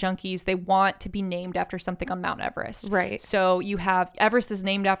adrenaline junkies, they want to be named after something on Mount Everest. Right. So you have Everest is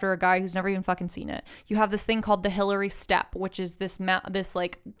named after a guy who's never even fucking seen it. You have this thing called the Hillary Step, which is this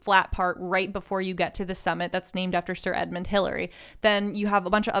like flat part right before you get to the summit that's named after Sir Edmund Hillary. Then you have a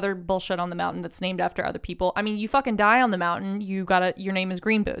bunch of other bullshit on the mountain that's named after other people. I mean, you fucking die on the mountain, your name is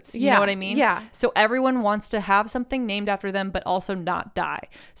Green Boots. You know what I mean? Yeah. So everyone wants to have something named after them, but also not die.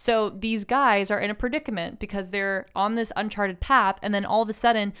 So these guys are in a predicament because they're on this uncharted path, and then all of a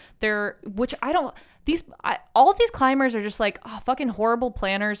sudden all of these climbers are just like fucking horrible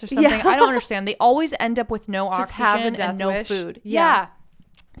planners or something. Yeah. I don't understand. They always end up with no Just have a oxygen death and no wish. food. Yeah.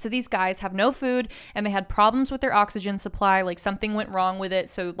 So these guys have no food and they had problems with their oxygen supply. Like something went wrong with it.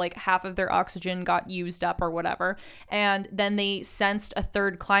 So like half of their oxygen got used up or whatever. And then they sensed a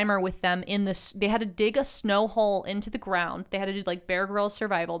third climber with them in this. They had to dig a snow hole into the ground. They had to do like Bear Grylls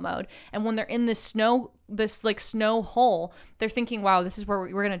survival mode. And when they're in this snow hole, they're thinking, wow, this is where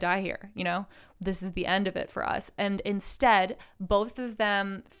we're going to die here. You know, this is the end of it for us. And instead, both of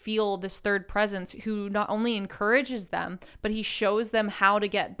them feel this third presence who not only encourages them, but he shows them how to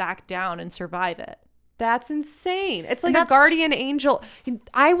get back down and survive it. That's insane. It's like a guardian angel.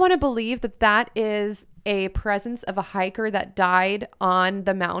 I want to believe that is a presence of a hiker that died on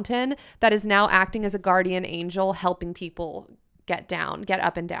the mountain that is now acting as a guardian angel, helping people get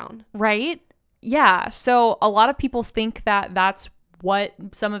up and down. Right? Yeah. So a lot of people think that that's what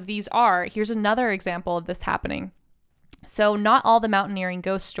some of these are. Here's another example of this happening. So not all the mountaineering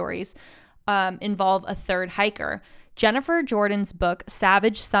ghost stories involve a third hiker. Jennifer Jordan's book,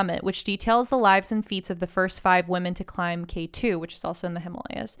 Savage Summit, which details the lives and feats of the first 5 women to climb K2, which is also in the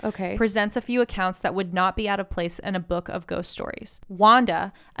Himalayas, presents a few accounts that would not be out of place in a book of ghost stories.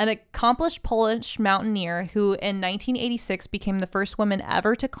 Wanda, an accomplished Polish mountaineer who in 1986 became the first woman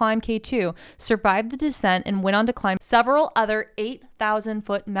ever to climb K2, survived the descent and went on to climb several other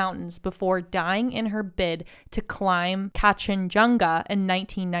 8,000-foot mountains before dying in her bid to climb Kanchenjunga in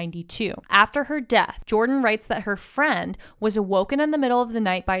 1992. After her death, Jordan writes that her friend was awoken in the middle of the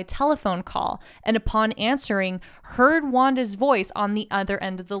night by a telephone call, and upon answering, heard Wanda's voice on the other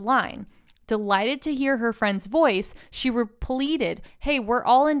end of the line. Delighted to hear her friend's voice, she pleaded, "Hey, we're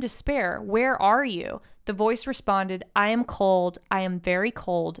all in despair. Where are you?" The voice responded, "I am cold. I am very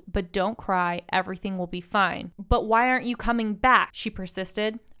cold, but don't cry. Everything will be fine." "But why aren't you coming back?" she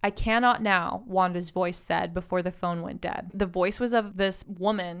persisted. "I cannot now," Wanda's voice said before the phone went dead. The voice was of this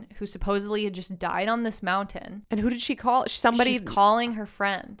woman who supposedly had just died on this mountain. And who did she call? Somebody She's calling her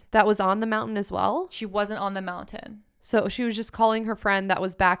friend. that was on the mountain as well? She wasn't on the mountain. So she was just calling her friend that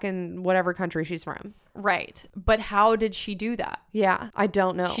was back in whatever country she's from. Right. But how did she do that? Yeah, I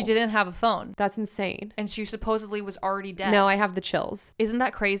don't know. She didn't have a phone. That's insane. And she supposedly was already dead. No, I have the chills. Isn't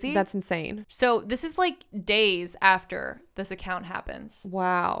that crazy? That's insane. So this is like days after this account happens.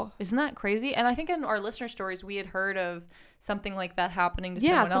 Wow. Isn't that crazy? And I think in our listener stories, we had heard of something like that happening to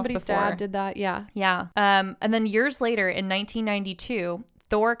someone else before. Yeah, somebody's dad did that. Yeah. Yeah. And then years later in 1992,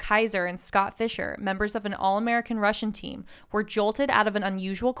 Thor Kaiser and Scott Fisher, members of an all-American Russian team, were jolted out of an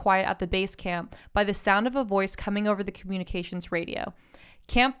unusual quiet at the base camp by the sound of a voice coming over the communications radio.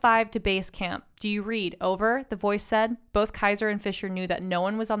 "Camp 5 to base camp. Do you read? Over," the voice said. Both Kaiser and Fisher knew that no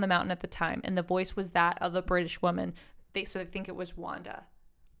one was on the mountain at the time, and the voice was that of a British woman. So they think it was Wanda,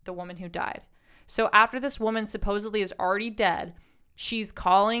 the woman who died. So after this woman supposedly is already dead, she's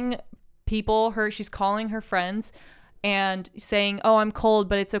calling she's calling her friends and saying, "Oh, I'm cold,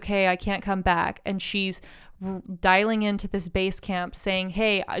 but it's okay. I can't come back." And she's dialing into this base camp saying,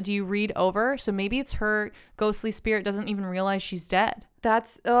 "Hey, do you read? Over?" So maybe it's her ghostly spirit doesn't even realize she's dead.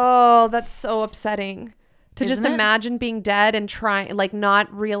 That's so upsetting. To Isn't just it? imagine being dead and trying, like,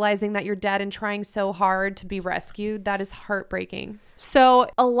 not realizing that you're dead and trying so hard to be rescued. That is heartbreaking. So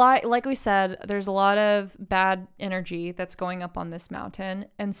a lot, like we said, there's a lot of bad energy that's going up on this mountain.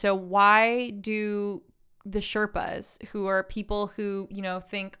 And so why do the Sherpas, who are people who, you know,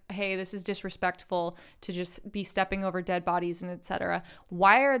 think, hey, this is disrespectful to just be stepping over dead bodies and etc.,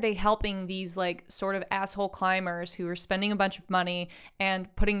 why are they helping these like sort of asshole climbers who are spending a bunch of money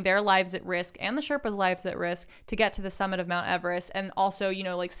and putting their lives at risk and the Sherpas' lives at risk to get to the summit of Mount Everest, and also, you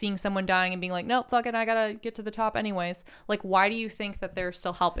know, like seeing someone dying and being like, nope, fuck it, I gotta get to the top anyways? Like, why do you think that they're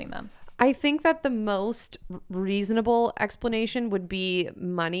still helping them? I think that the most reasonable explanation would be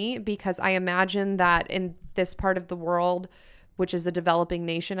money, because I imagine that in this part of the world, which is a developing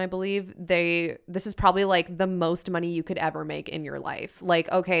nation, I believe, this is probably like the most money you could ever make in your life.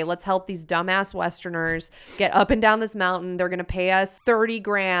 Like, okay, let's help these dumbass Westerners get up and down this mountain. They're going to pay us 30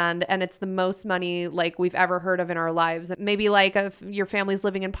 grand, and it's the most money like we've ever heard of in our lives. Maybe like if your family's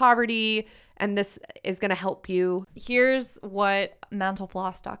living in poverty and this is going to help you. Here's what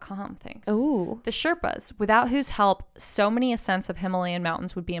mentalfloss.com thinks. Oh. The Sherpas, without whose help so many ascents of Himalayan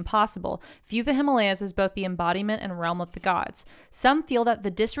mountains would be impossible, view the Himalayas as both the embodiment and realm of the gods. Some feel that the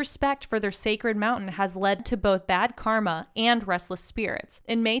disrespect for their sacred mountain has led to both bad karma and restless spirits.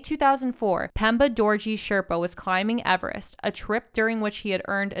 In May 2004, Pemba Dorji Sherpa was climbing Everest, a trip during which he had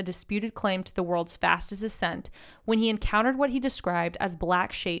earned a disputed claim to the world's fastest ascent, when he encountered what he described as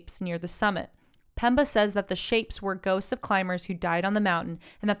black shapes near the summit. Pemba says that the shapes were ghosts of climbers who died on the mountain,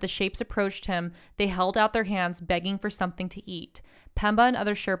 and that the shapes approached him. They held out their hands, begging for something to eat. Pemba and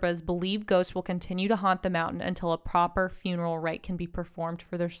other Sherpas believe ghosts will continue to haunt the mountain until a proper funeral rite can be performed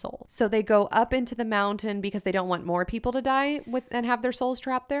for their souls. So they go up into the mountain because they don't want more people to die and have their souls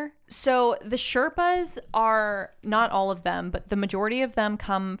trapped there? So the Sherpas are, not all of them, but the majority of them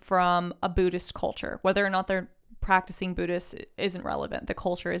come from a Buddhist culture. Whether or not they're practicing Buddhist isn't relevant. The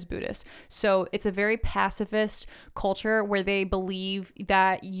culture is Buddhist. So it's a very pacifist culture where they believe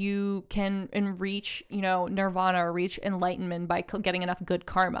that you can reach, you know, nirvana or reach enlightenment by getting enough good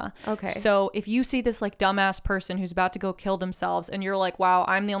karma. Okay. So if you see this like dumbass person who's about to go kill themselves and you're like, wow,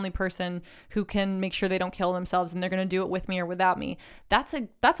 I'm the only person who can make sure they don't kill themselves and they're going to do it with me or without me, that's a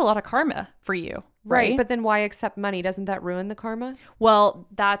lot of karma for you. Right. But then why accept money? Doesn't that ruin the karma? Well,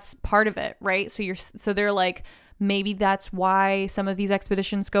 that's part of it, right? So they're like, maybe that's why some of these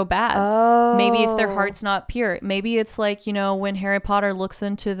expeditions go bad. Oh. Maybe if their heart's not pure. Maybe it's like, you know, when Harry Potter looks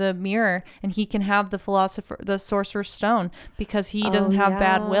into the mirror and he can have the Sorcerer's Stone because he doesn't have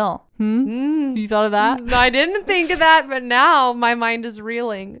bad will. You thought of that? I didn't think of that, but now my mind is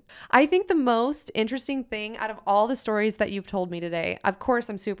reeling. I think the most interesting thing out of all the stories that you've told me today, of course,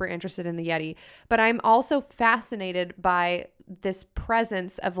 I'm super interested in the Yeti, but I'm also fascinated by this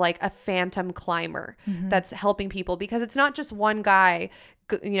presence of like a phantom climber that's helping people, because it's not just one guy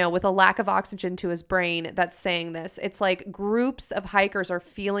with a lack of oxygen to his brain that's saying this. It's like groups of hikers are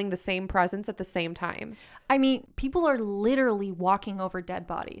feeling the same presence at the same time. I mean, people are literally walking over dead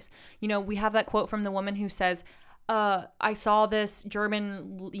bodies. We have that quote from the woman who says, I saw this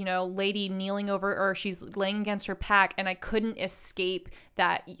German, lady kneeling over, or she's laying against her pack, and I couldn't escape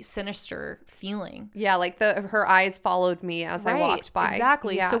that sinister feeling. Yeah, like her eyes followed me as I walked by.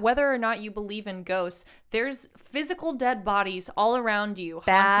 Exactly. Yeah. So whether or not you believe in ghosts, there's physical dead bodies all around you,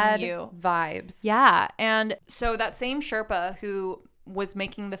 Bad haunting you. Vibes. Yeah. And so that same Sherpa who was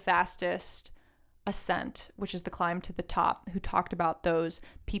making the fastest ascent, which is the climb to the top, who talked about those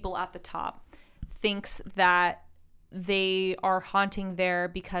people at the top, thinks that they are haunting there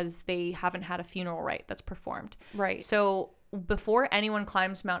because they haven't had a funeral rite that's performed. Right. So before anyone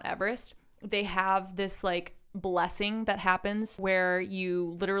climbs Mount Everest, they have this like blessing that happens where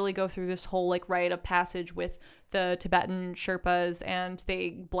you literally go through this whole like rite of passage with the Tibetan Sherpas, and they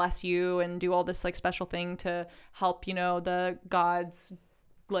bless you and do all this like special thing to help, the gods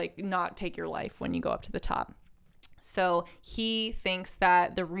like not take your life when you go up to the top. So he thinks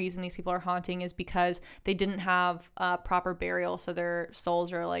that the reason these people are haunting is because they didn't have proper burial, so their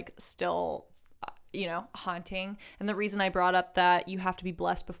souls are like still, haunting. And the reason I brought up that you have to be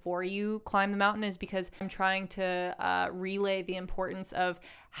blessed before you climb the mountain is because I'm trying to relay the importance of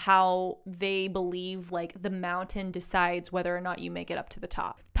how they believe like the mountain decides whether or not you make it up to the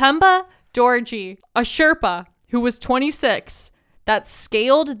top. Pemba Dorji, a Sherpa who was 26, that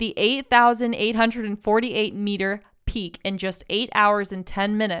scaled the 8,848 meter peak in just 8 hours and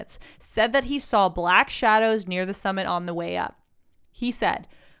 10 minutes, said that he saw black shadows near the summit on the way up. He said,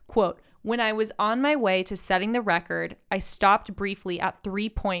 quote, "When I was on my way to setting the record, I stopped briefly at 3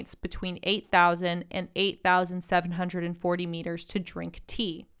 points between 8,000 and 8,740 meters to drink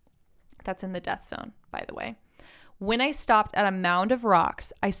tea." That's in the death zone, by the way. "When I stopped at a mound of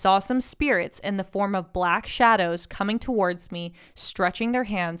rocks, I saw some spirits in the form of black shadows coming towards me, stretching their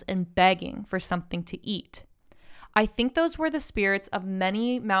hands and begging for something to eat. I think those were the spirits of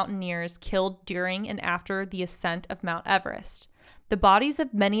many mountaineers killed during and after the ascent of Mount Everest. The bodies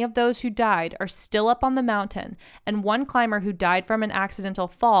of many of those who died are still up on the mountain, and one climber who died from an accidental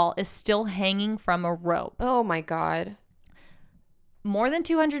fall is still hanging from a rope. Oh my God. More than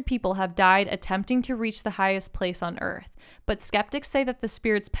 200 people have died attempting to reach the highest place on Earth, but skeptics say that the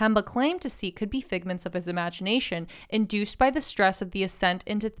spirits Pemba claimed to see could be figments of his imagination, induced by the stress of the ascent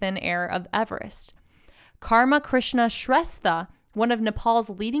into thin air of Everest. Karma Krishna Shrestha, one of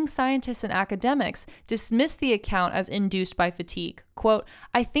Nepal's leading scientists and academics, dismissed the account as induced by fatigue. Quote,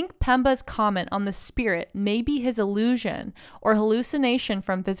 "I think Pemba's comment on the spirit may be his illusion or hallucination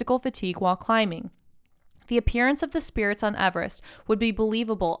from physical fatigue while climbing. The appearance of the spirits on Everest would be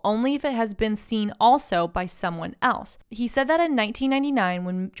believable only if it has been seen also by someone else." He said that in 1999,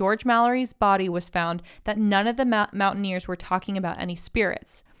 when George Mallory's body was found, that none of the mountaineers were talking about any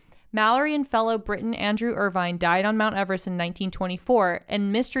spirits. Mallory and fellow Briton Andrew Irvine died on Mount Everest in 1924,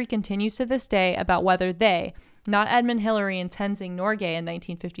 and mystery continues to this day about whether they, not Edmund Hillary and Tenzing Norgay in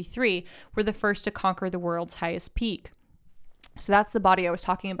 1953, were the first to conquer the world's highest peak. So that's the body I was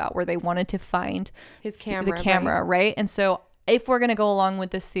talking about, where they wanted to find His camera. the camera, right? And so if we're going to go along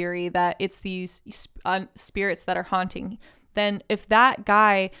with this theory that it's these spirits that are haunting, then if that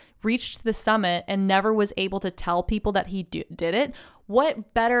guy reached the summit and never was able to tell people that he did it,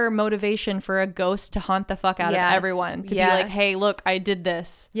 what better motivation for a ghost to haunt the fuck out of everyone? To be like, hey, look, I did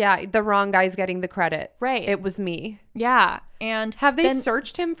this. Yeah, the wrong guy's getting the credit. Right. It was me. Yeah. And have they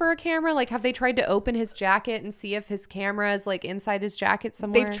searched him for a camera? Like, have they tried to open his jacket and see if his camera is like inside his jacket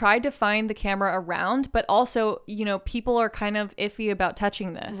somewhere? They've tried to find the camera around, but also, people are kind of iffy about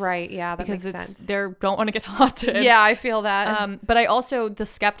touching this. Right. Yeah, that makes sense. Because they don't want to get haunted. Yeah, I feel that. But I also, the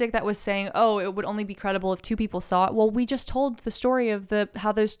skeptic that was saying, oh, it would only be credible if 2 people saw it. Well, we just told the story of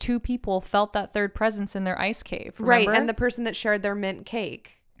how those 2 people felt that third presence in their ice cave. Remember? Right. And the person that shared their mint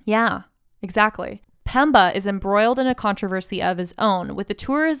cake. Yeah, exactly. Pemba is embroiled in a controversy of his own, with the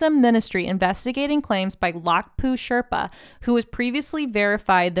tourism ministry investigating claims by Lakpu Sherpa, who was previously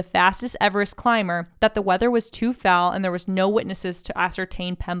verified the fastest Everest climber, that the weather was too foul and there was no witnesses to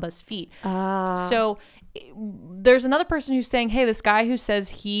ascertain Pemba's feat. So there's another person who's saying, hey, this guy who says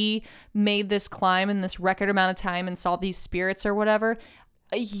he made this climb in this record amount of time and saw these spirits or whatever,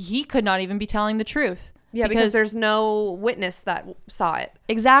 he could not even be telling the truth. Yeah, because there's no witness that saw it.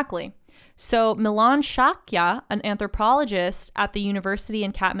 Exactly. So Milan Shakya, an anthropologist at the university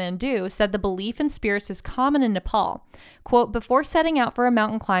in Kathmandu, said the belief in spirits is common in Nepal. Quote, before setting out for a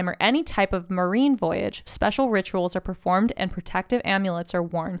mountain climb or any type of marine voyage, special rituals are performed and protective amulets are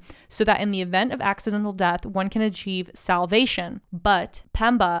worn so that in the event of accidental death, one can achieve salvation. But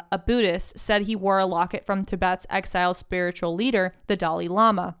Pemba, a Buddhist, said he wore a locket from Tibet's exiled spiritual leader, the Dalai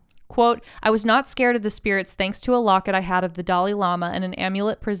Lama. Quote, I was not scared of the spirits thanks to a locket I had of the Dalai Lama and an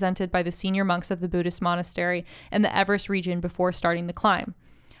amulet presented by the senior monks of the Buddhist monastery in the Everest region before starting the climb.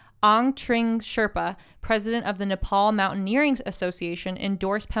 Ang Tring Sherpa, president of the Nepal Mountaineering Association,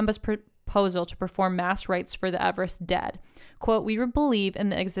 endorsed Pemba's proposal to perform mass rites for the Everest dead. Quote, we believe in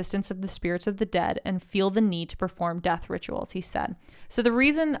the existence of the spirits of the dead and feel the need to perform death rituals, he said. So the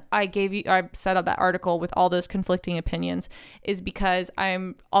reason I set up that article with all those conflicting opinions is because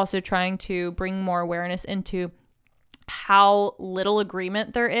I'm also trying to bring more awareness into how little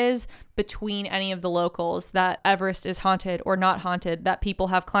agreement there is between any of the locals that Everest is haunted or not haunted, that people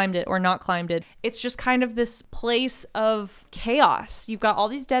have climbed it or not climbed it. It's just kind of this place of chaos. You've got all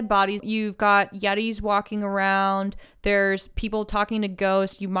these dead bodies. You've got yetis walking around. There's people talking to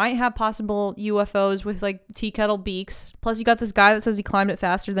ghosts. You might have possible UFOs with like tea kettle beaks. Plus you got this guy that says he climbed it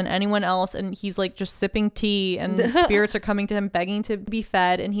faster than anyone else and he's like just sipping tea and spirits are coming to him begging to be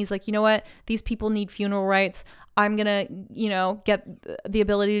fed. And he's like, you know what? These people need funeral rites. I'm going to, get the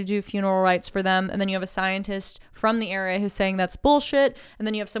ability to do funeral rites for them. And then you have a scientist from the area who's saying that's bullshit. And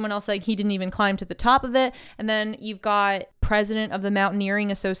then you have someone else saying he didn't even climb to the top of it. And then you've got president of the Mountaineering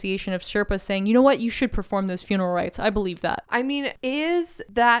Association of Sherpas saying, you know what, you should perform those funeral rites. I believe that. I mean, is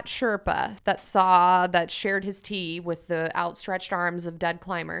that Sherpa that shared his tea with the outstretched arms of dead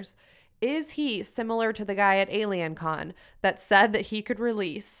climbers, is he similar to the guy at AlienCon that said that he could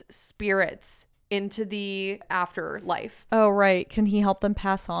release spirits into the afterlife? Oh, right. Can he help them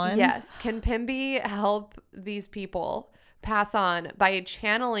pass on? Yes. Can Pimby help these people pass on by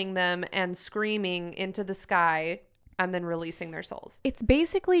channeling them and screaming into the sky and then releasing their souls? It's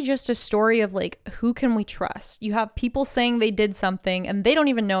basically just a story of like, who can we trust? You have people saying they did something and they don't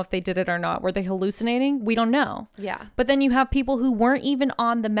even know if they did it or not. Were they hallucinating? We don't know. Yeah. But then you have people who weren't even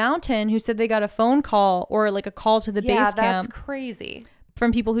on the mountain who said they got a phone call or like a call to the base camp. Yeah, that's crazy.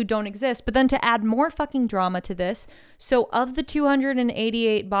 From people who don't exist. But then to add more fucking drama to this, so of the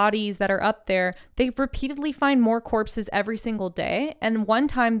 288 bodies that are up there, they repeatedly find more corpses every single day. And one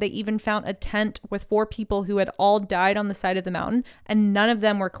time they even found a tent with 4 people who had all died on the side of the mountain, and none of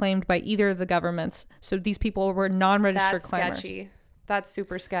them were claimed by either of the governments. So these people were non-registered climbers. Sketchy. That's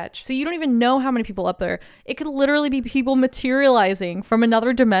super sketch. So you don't even know how many people up there. It could literally be people materializing from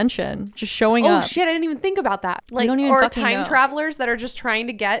another dimension, just showing up. Oh shit, I didn't even think about that. Like, don't even or fucking time know. travelers that are just trying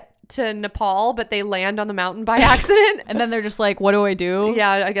to get to Nepal, but they land on the mountain by accident. And then they're just like, what do I do?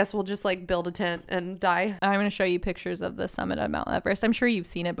 Yeah, I guess we'll just like build a tent and die. I'm going to show you pictures of the summit of Mount Everest. I'm sure you've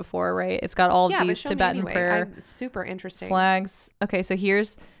seen it before, right? It's got all of these Tibetan prayer It's super interesting. flags. Okay, so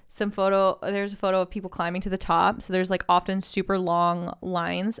here's there's a photo of people climbing to the top. So there's like often super long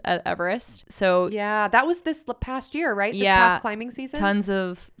lines at Everest. So yeah, that was this past year, right? This Yeah, past climbing season. tons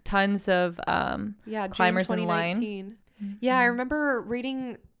of climbers June in line. 2019. Yeah, I remember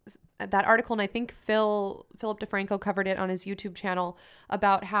reading that article, and I think Philip DeFranco covered it on his YouTube channel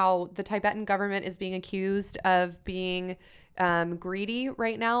about how the Tibetan government is being accused of being greedy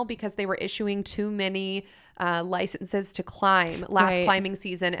right now because they were issuing too many licenses to climb last climbing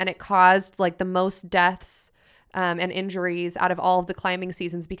season, and it caused like the most deaths and injuries out of all of the climbing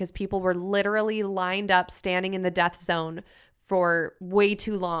seasons because people were literally lined up standing in the death zone for way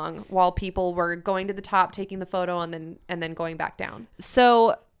too long while people were going to the top, taking the photo, and then going back down.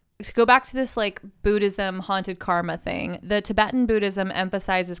 So to go back to this like Buddhism haunted karma thing, the Tibetan Buddhism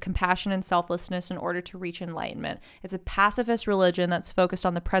emphasizes compassion and selflessness in order to reach enlightenment. It's a pacifist religion that's focused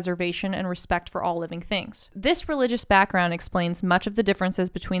on the preservation and respect for all living things. This religious background explains much of the differences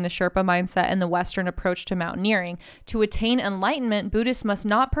between the Sherpa mindset and the Western approach to mountaineering. To attain enlightenment, Buddhists must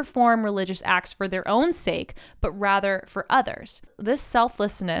not perform religious acts for their own sake, but rather for others. This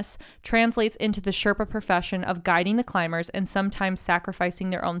selflessness translates into the Sherpa profession of guiding the climbers and sometimes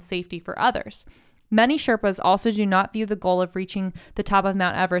sacrificing their own safety for others. Many Sherpas also do not view the goal of reaching the top of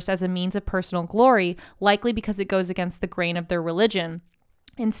Mount Everest as a means of personal glory, likely because it goes against the grain of their religion.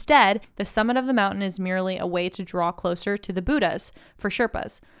 Instead, the summit of the mountain is merely a way to draw closer to the Buddhas for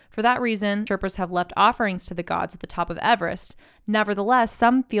Sherpas. For that reason, Sherpas have left offerings to the gods at the top of Everest. Nevertheless,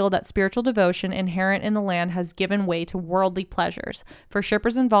 some feel that spiritual devotion inherent in the land has given way to worldly pleasures. For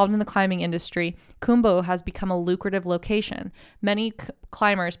Sherpas involved in the climbing industry, Khumbu has become a lucrative location. Many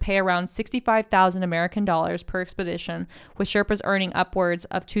climbers pay around 65,000 American dollars per expedition, with Sherpas earning upwards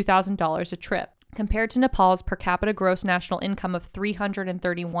of $2,000 a trip. Compared to Nepal's per capita gross national income of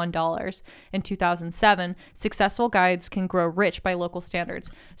 $331 in 2007, successful guides can grow rich by local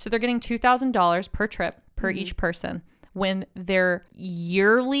standards. So they're getting $2,000 per trip per each person, when their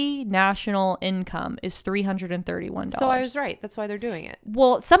yearly national income is $331. So I was right. That's why they're doing it.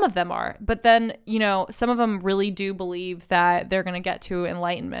 Well, some of them are, but then, some of them really do believe that they're going to get to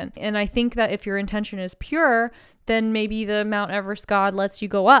enlightenment. And I think that if your intention is pure, then maybe the Mount Everest god lets you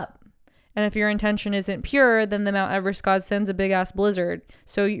go up. And if your intention isn't pure, then the Mount Everest god sends a big ass blizzard.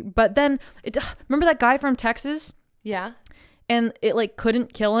 But then, remember that guy from Texas? Yeah. And it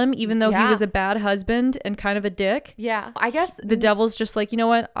couldn't kill him, even though he was a bad husband and kind of a dick. Yeah. I guess the devil's just like, you know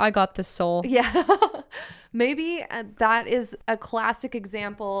what? I got this soul. Yeah. Maybe that is a classic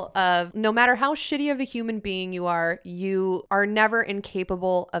example of no matter how shitty of a human being you are never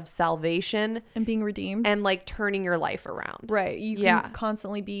incapable of salvation and being redeemed and turning your life around. Right. You can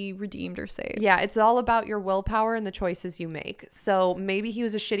constantly be redeemed or saved. Yeah. It's all about your willpower and the choices you make. So maybe he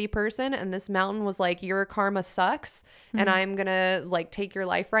was a shitty person and this mountain was like, your karma sucks and I'm going to take your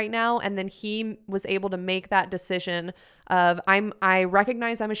life right now. And then he was able to make that decision of I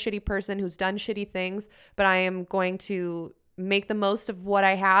recognize I'm a shitty person who's done shitty things, but I am going to make the most of what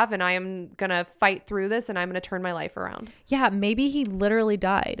I have and I am going to fight through this and I'm going to turn my life around. Yeah, maybe he literally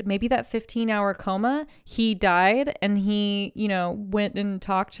died. Maybe that 15-hour coma, he died and he, went and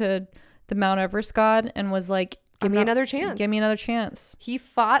talked to the Mount Everest god and was like, Give me another chance. Give me another chance. He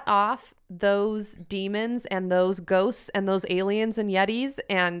fought off those demons and those ghosts and those aliens and yetis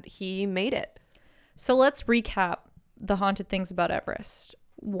and he made it. So let's recap the haunted things about Everest.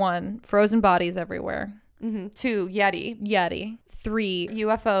 1, frozen bodies everywhere. 2, Yeti. 3,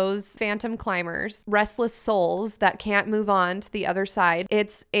 UFOs, phantom climbers, restless souls that can't move on to the other side.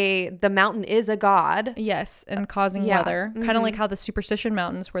 The mountain is a god. Yes, and causing weather. Kind of like how the Superstition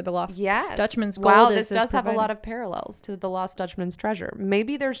Mountains where the Lost Dutchman's gold wow, is. This does have a lot of parallels to the Lost Dutchman's treasure.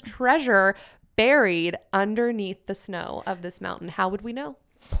 Maybe there's treasure buried underneath the snow of this mountain. How would we know?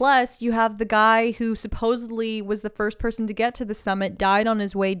 Plus, you have the guy who supposedly was the first person to get to the summit, died on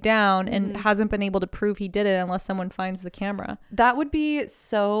his way down, and hasn't been able to prove he did it unless someone finds the camera. That would be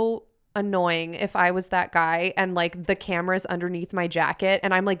so annoying if I was that guy and the camera's underneath my jacket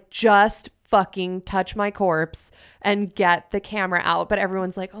and I'm just fucking touch my corpse and get the camera out. But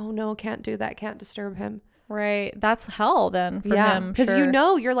everyone's like, oh no, can't do that. Can't disturb him. Right. That's hell then for him. Because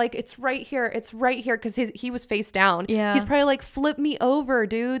you're like, it's right here. It's right here. Because he was face down. Yeah. He's probably like, flip me over,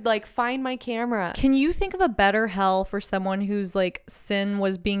 dude. Find my camera. Can you think of a better hell for someone whose sin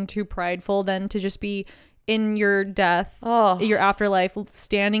was being too prideful than to just be in your death, your afterlife,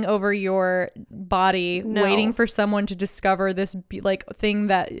 standing over your body, waiting for someone to discover this thing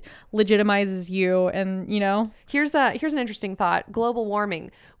that legitimizes you? And, Here's an interesting thought. Global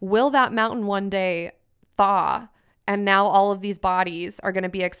warming. Will that mountain one day thaw and now all of these bodies are going to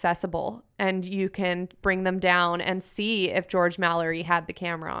be accessible and you can bring them down and see if George Mallory had the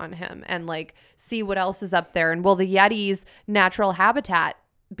camera on him and see what else is up there? And will the Yeti's natural habitat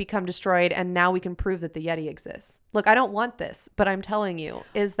become destroyed and now we can prove that the Yeti exists? Look, I don't want this, but I'm telling you,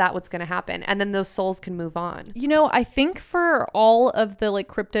 is that what's going to happen? And then those souls can move on. I think for all of the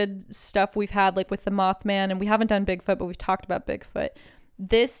cryptid stuff we've had with the Mothman, and we haven't done Bigfoot, but we've talked about Bigfoot,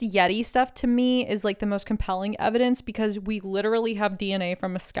 this Yeti stuff to me is the most compelling evidence because we literally have DNA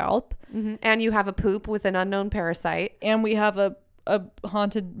from a scalp. And you have a poop with an unknown parasite. And we have a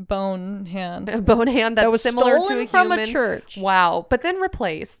haunted bone hand. A bone hand that was similar to a from human. A church. Wow. But then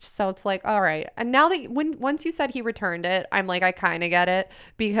replaced. So it's all right. And now that once you said he returned it, I'm I kind of get it.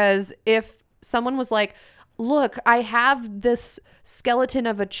 Because if someone was like, look, I have this skeleton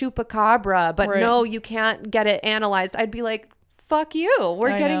of a chupacabra, but no, you can't get it analyzed, I'd be like, fuck you.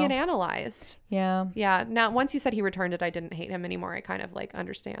 We're getting it analyzed. Yeah. Yeah. Now, once you said he returned it, I didn't hate him anymore. I kind of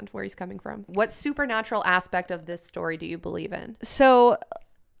understand where he's coming from. What supernatural aspect of this story do you believe in? So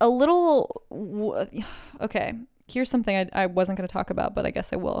okay. Here's something I wasn't going to talk about, but I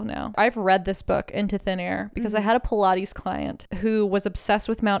guess I will now. I've read this book, Into Thin Air, because I had a Pilates client who was obsessed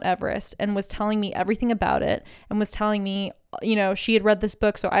with Mount Everest and was telling me everything about it and was telling me, she had read this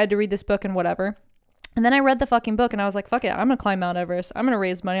book, so I had to read this book and whatever. And then I read the fucking book and I was like, fuck it, I'm going to climb Mount Everest. I'm going to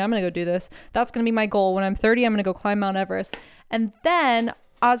raise money. I'm going to go do this. That's going to be my goal. When I'm 30, I'm going to go climb Mount Everest. And then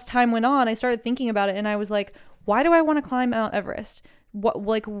as time went on, I started thinking about it and I was like, why do I want to climb Mount Everest?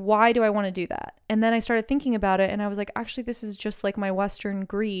 why do I want to do that? And then I started thinking about it, and I was like, actually, this is just like my Western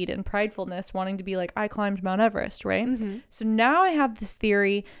greed and pridefulness, wanting to be like, I climbed Mount Everest, right? So now I have this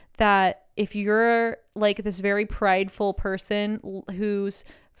theory that if you're like this very prideful person who's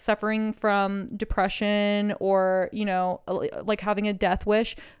suffering from depression or, you know, like having a death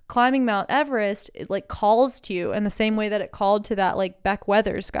wish, climbing Mount Everest, it like calls to you in the same way that it called to that like Beck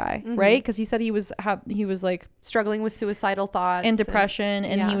Weathers guy, right? Because he said he was like struggling with suicidal thoughts and depression,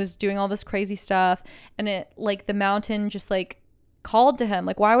 and he was doing all this crazy stuff, and it like the mountain just like called to him.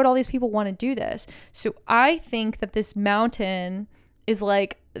 Like, why would all these people want to do this? So I think that this mountain is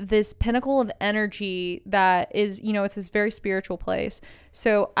like this pinnacle of energy that is, you know, it's this very spiritual place.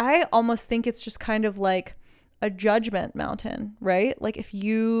 So I almost think it's just kind of like a judgment mountain, right? Like if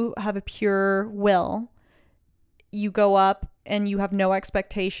you have a pure will, you go up and you have no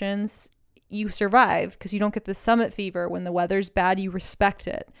expectations, you survive because you don't get the summit fever. When the weather's bad, you respect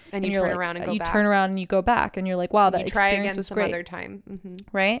it. And you turn around and go back. You turn around and you go back and you're like, wow, that experience was great. Try again some other time.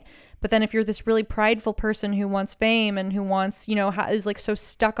 Right? But then if you're this really prideful person who wants fame and who wants, you know, is like so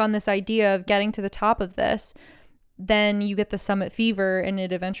stuck on this idea of getting to the top of this, then you get the summit fever and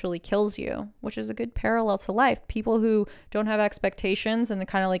it eventually kills you, which is a good parallel to life. People who don't have expectations and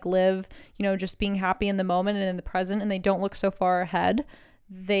kind of like live, you know, just being happy in the moment and in the present, and they don't look so far ahead,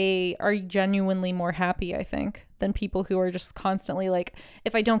 they are genuinely more happy, I think, than people who are just constantly like,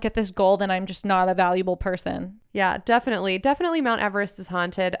 if I don't get this goal, then I'm just not a valuable person. Yeah, definitely. Definitely Mount Everest is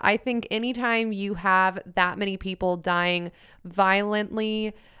haunted. I think anytime you have that many people dying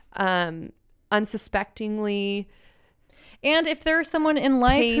violently, unsuspectingly, and if there's someone in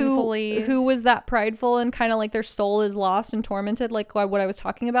life who was that prideful and kind of like their soul is lost and tormented, like what I was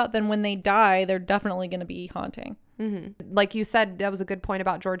talking about, then when they die, they're definitely going to be haunting. Like you said, that was a good point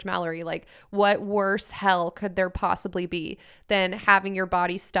about George Mallory. Like, what worse hell could there possibly be than having your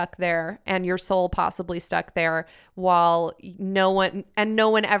body stuck there and your soul possibly stuck there while no one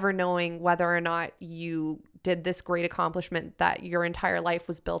ever knowing whether or not you did this great accomplishment that your entire life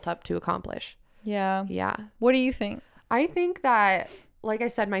was built up to accomplish. Yeah. Yeah. What do you think? I think that, like I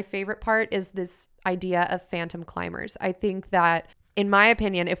said, my favorite part is this idea of phantom climbers. I think that, in my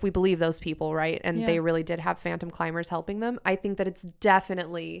opinion, if we believe those people, right, and they really did have phantom climbers helping them, I think that it's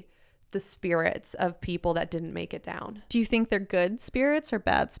definitely the spirits of people that didn't make it down. Do you think they're good spirits or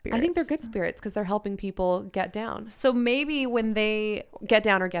bad spirits? I think they're good spirits because they're helping people get down. So maybe when they get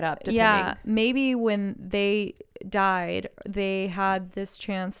down or get up, depending. Yeah, maybe when they died, they had this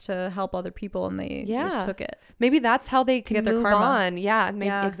chance to help other people and they just took it. Maybe that's how they can move on.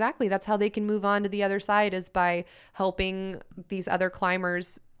 Yeah, exactly. That's how they can move on to the other side, is by helping these other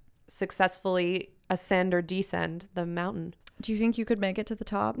climbers successfully ascend or descend the mountain. Do you think you could make it to the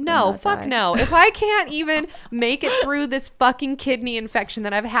top? No, fuck no. If I can't even make it through this fucking kidney infection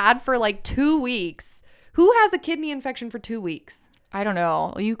that I've had for like 2 weeks, who has a kidney infection for 2 weeks? I don't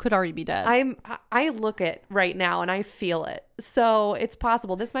know. You could already be dead. I look at right now and I feel it. So it's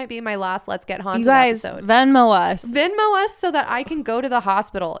possible. This might be my last Let's Get Haunted episode. Venmo us. Venmo us so that I can go to the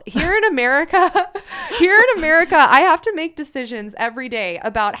hospital. Here in America, I have to make decisions every day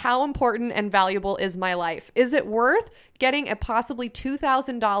about how important and valuable is my life. Is it worth getting a possibly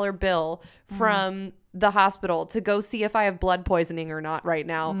 $2,000 bill from the hospital to go see if I have blood poisoning or not right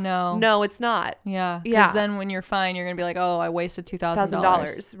now? No, it's not. Yeah. Because then when you're fine, you're gonna be like, oh, I wasted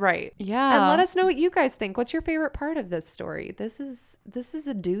 $2,000. Right. Yeah. And let us know what you guys think. What's your favorite part of this story? This is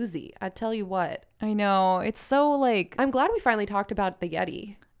a doozy. I tell you what. I know. It's so like, I'm glad we finally talked about the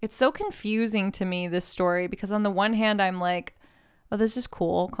Yeti. It's so confusing to me, this story, because on the one hand I'm like, oh, this is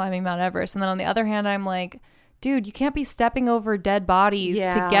cool, climbing Mount Everest, and then on the other hand I'm like, dude, you can't be stepping over dead bodies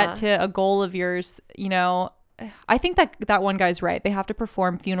to get to a goal of yours, you know. I think that one guy's right. They have to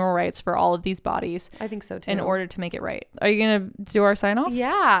perform funeral rites for all of these bodies. I think so too. In order to make it right. Are you going to do our sign off?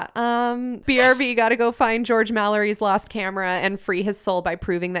 Yeah. BRB got to go find George Mallory's lost camera and free his soul by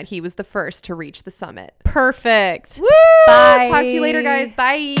proving that he was the first to reach the summit. Perfect. Woo! Bye. Talk to you later, guys.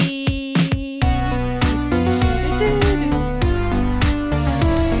 Bye.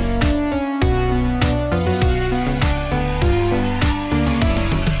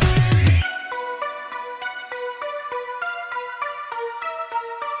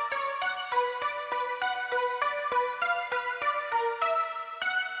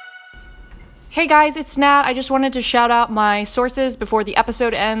 Hey guys, it's Nat. I just wanted to shout out my sources before the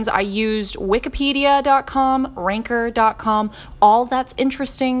episode ends. I used wikipedia.com, ranker.com,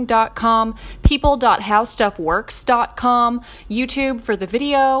 allthat'sinteresting.com, people.howstuffworks.com, YouTube for the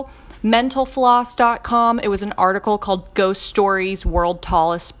video, mentalfloss.com. It was an article called Ghost Stories World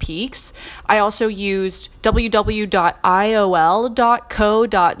Tallest Peaks. I also used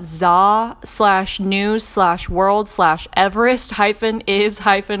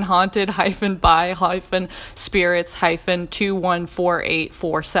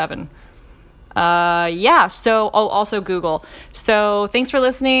Also Google. So thanks for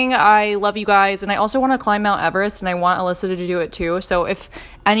listening. I love you guys, and I also want to climb Mount Everest, and I want Alyssa to do it too. So if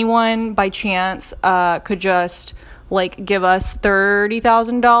anyone by chance could just give us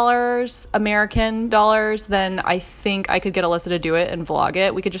 $30,000 American dollars, then I think I could get Alyssa to do it and vlog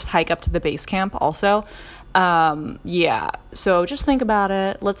it. We could just hike up to the base camp also. So just think about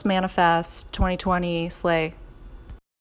it. Let's manifest 2020 slay.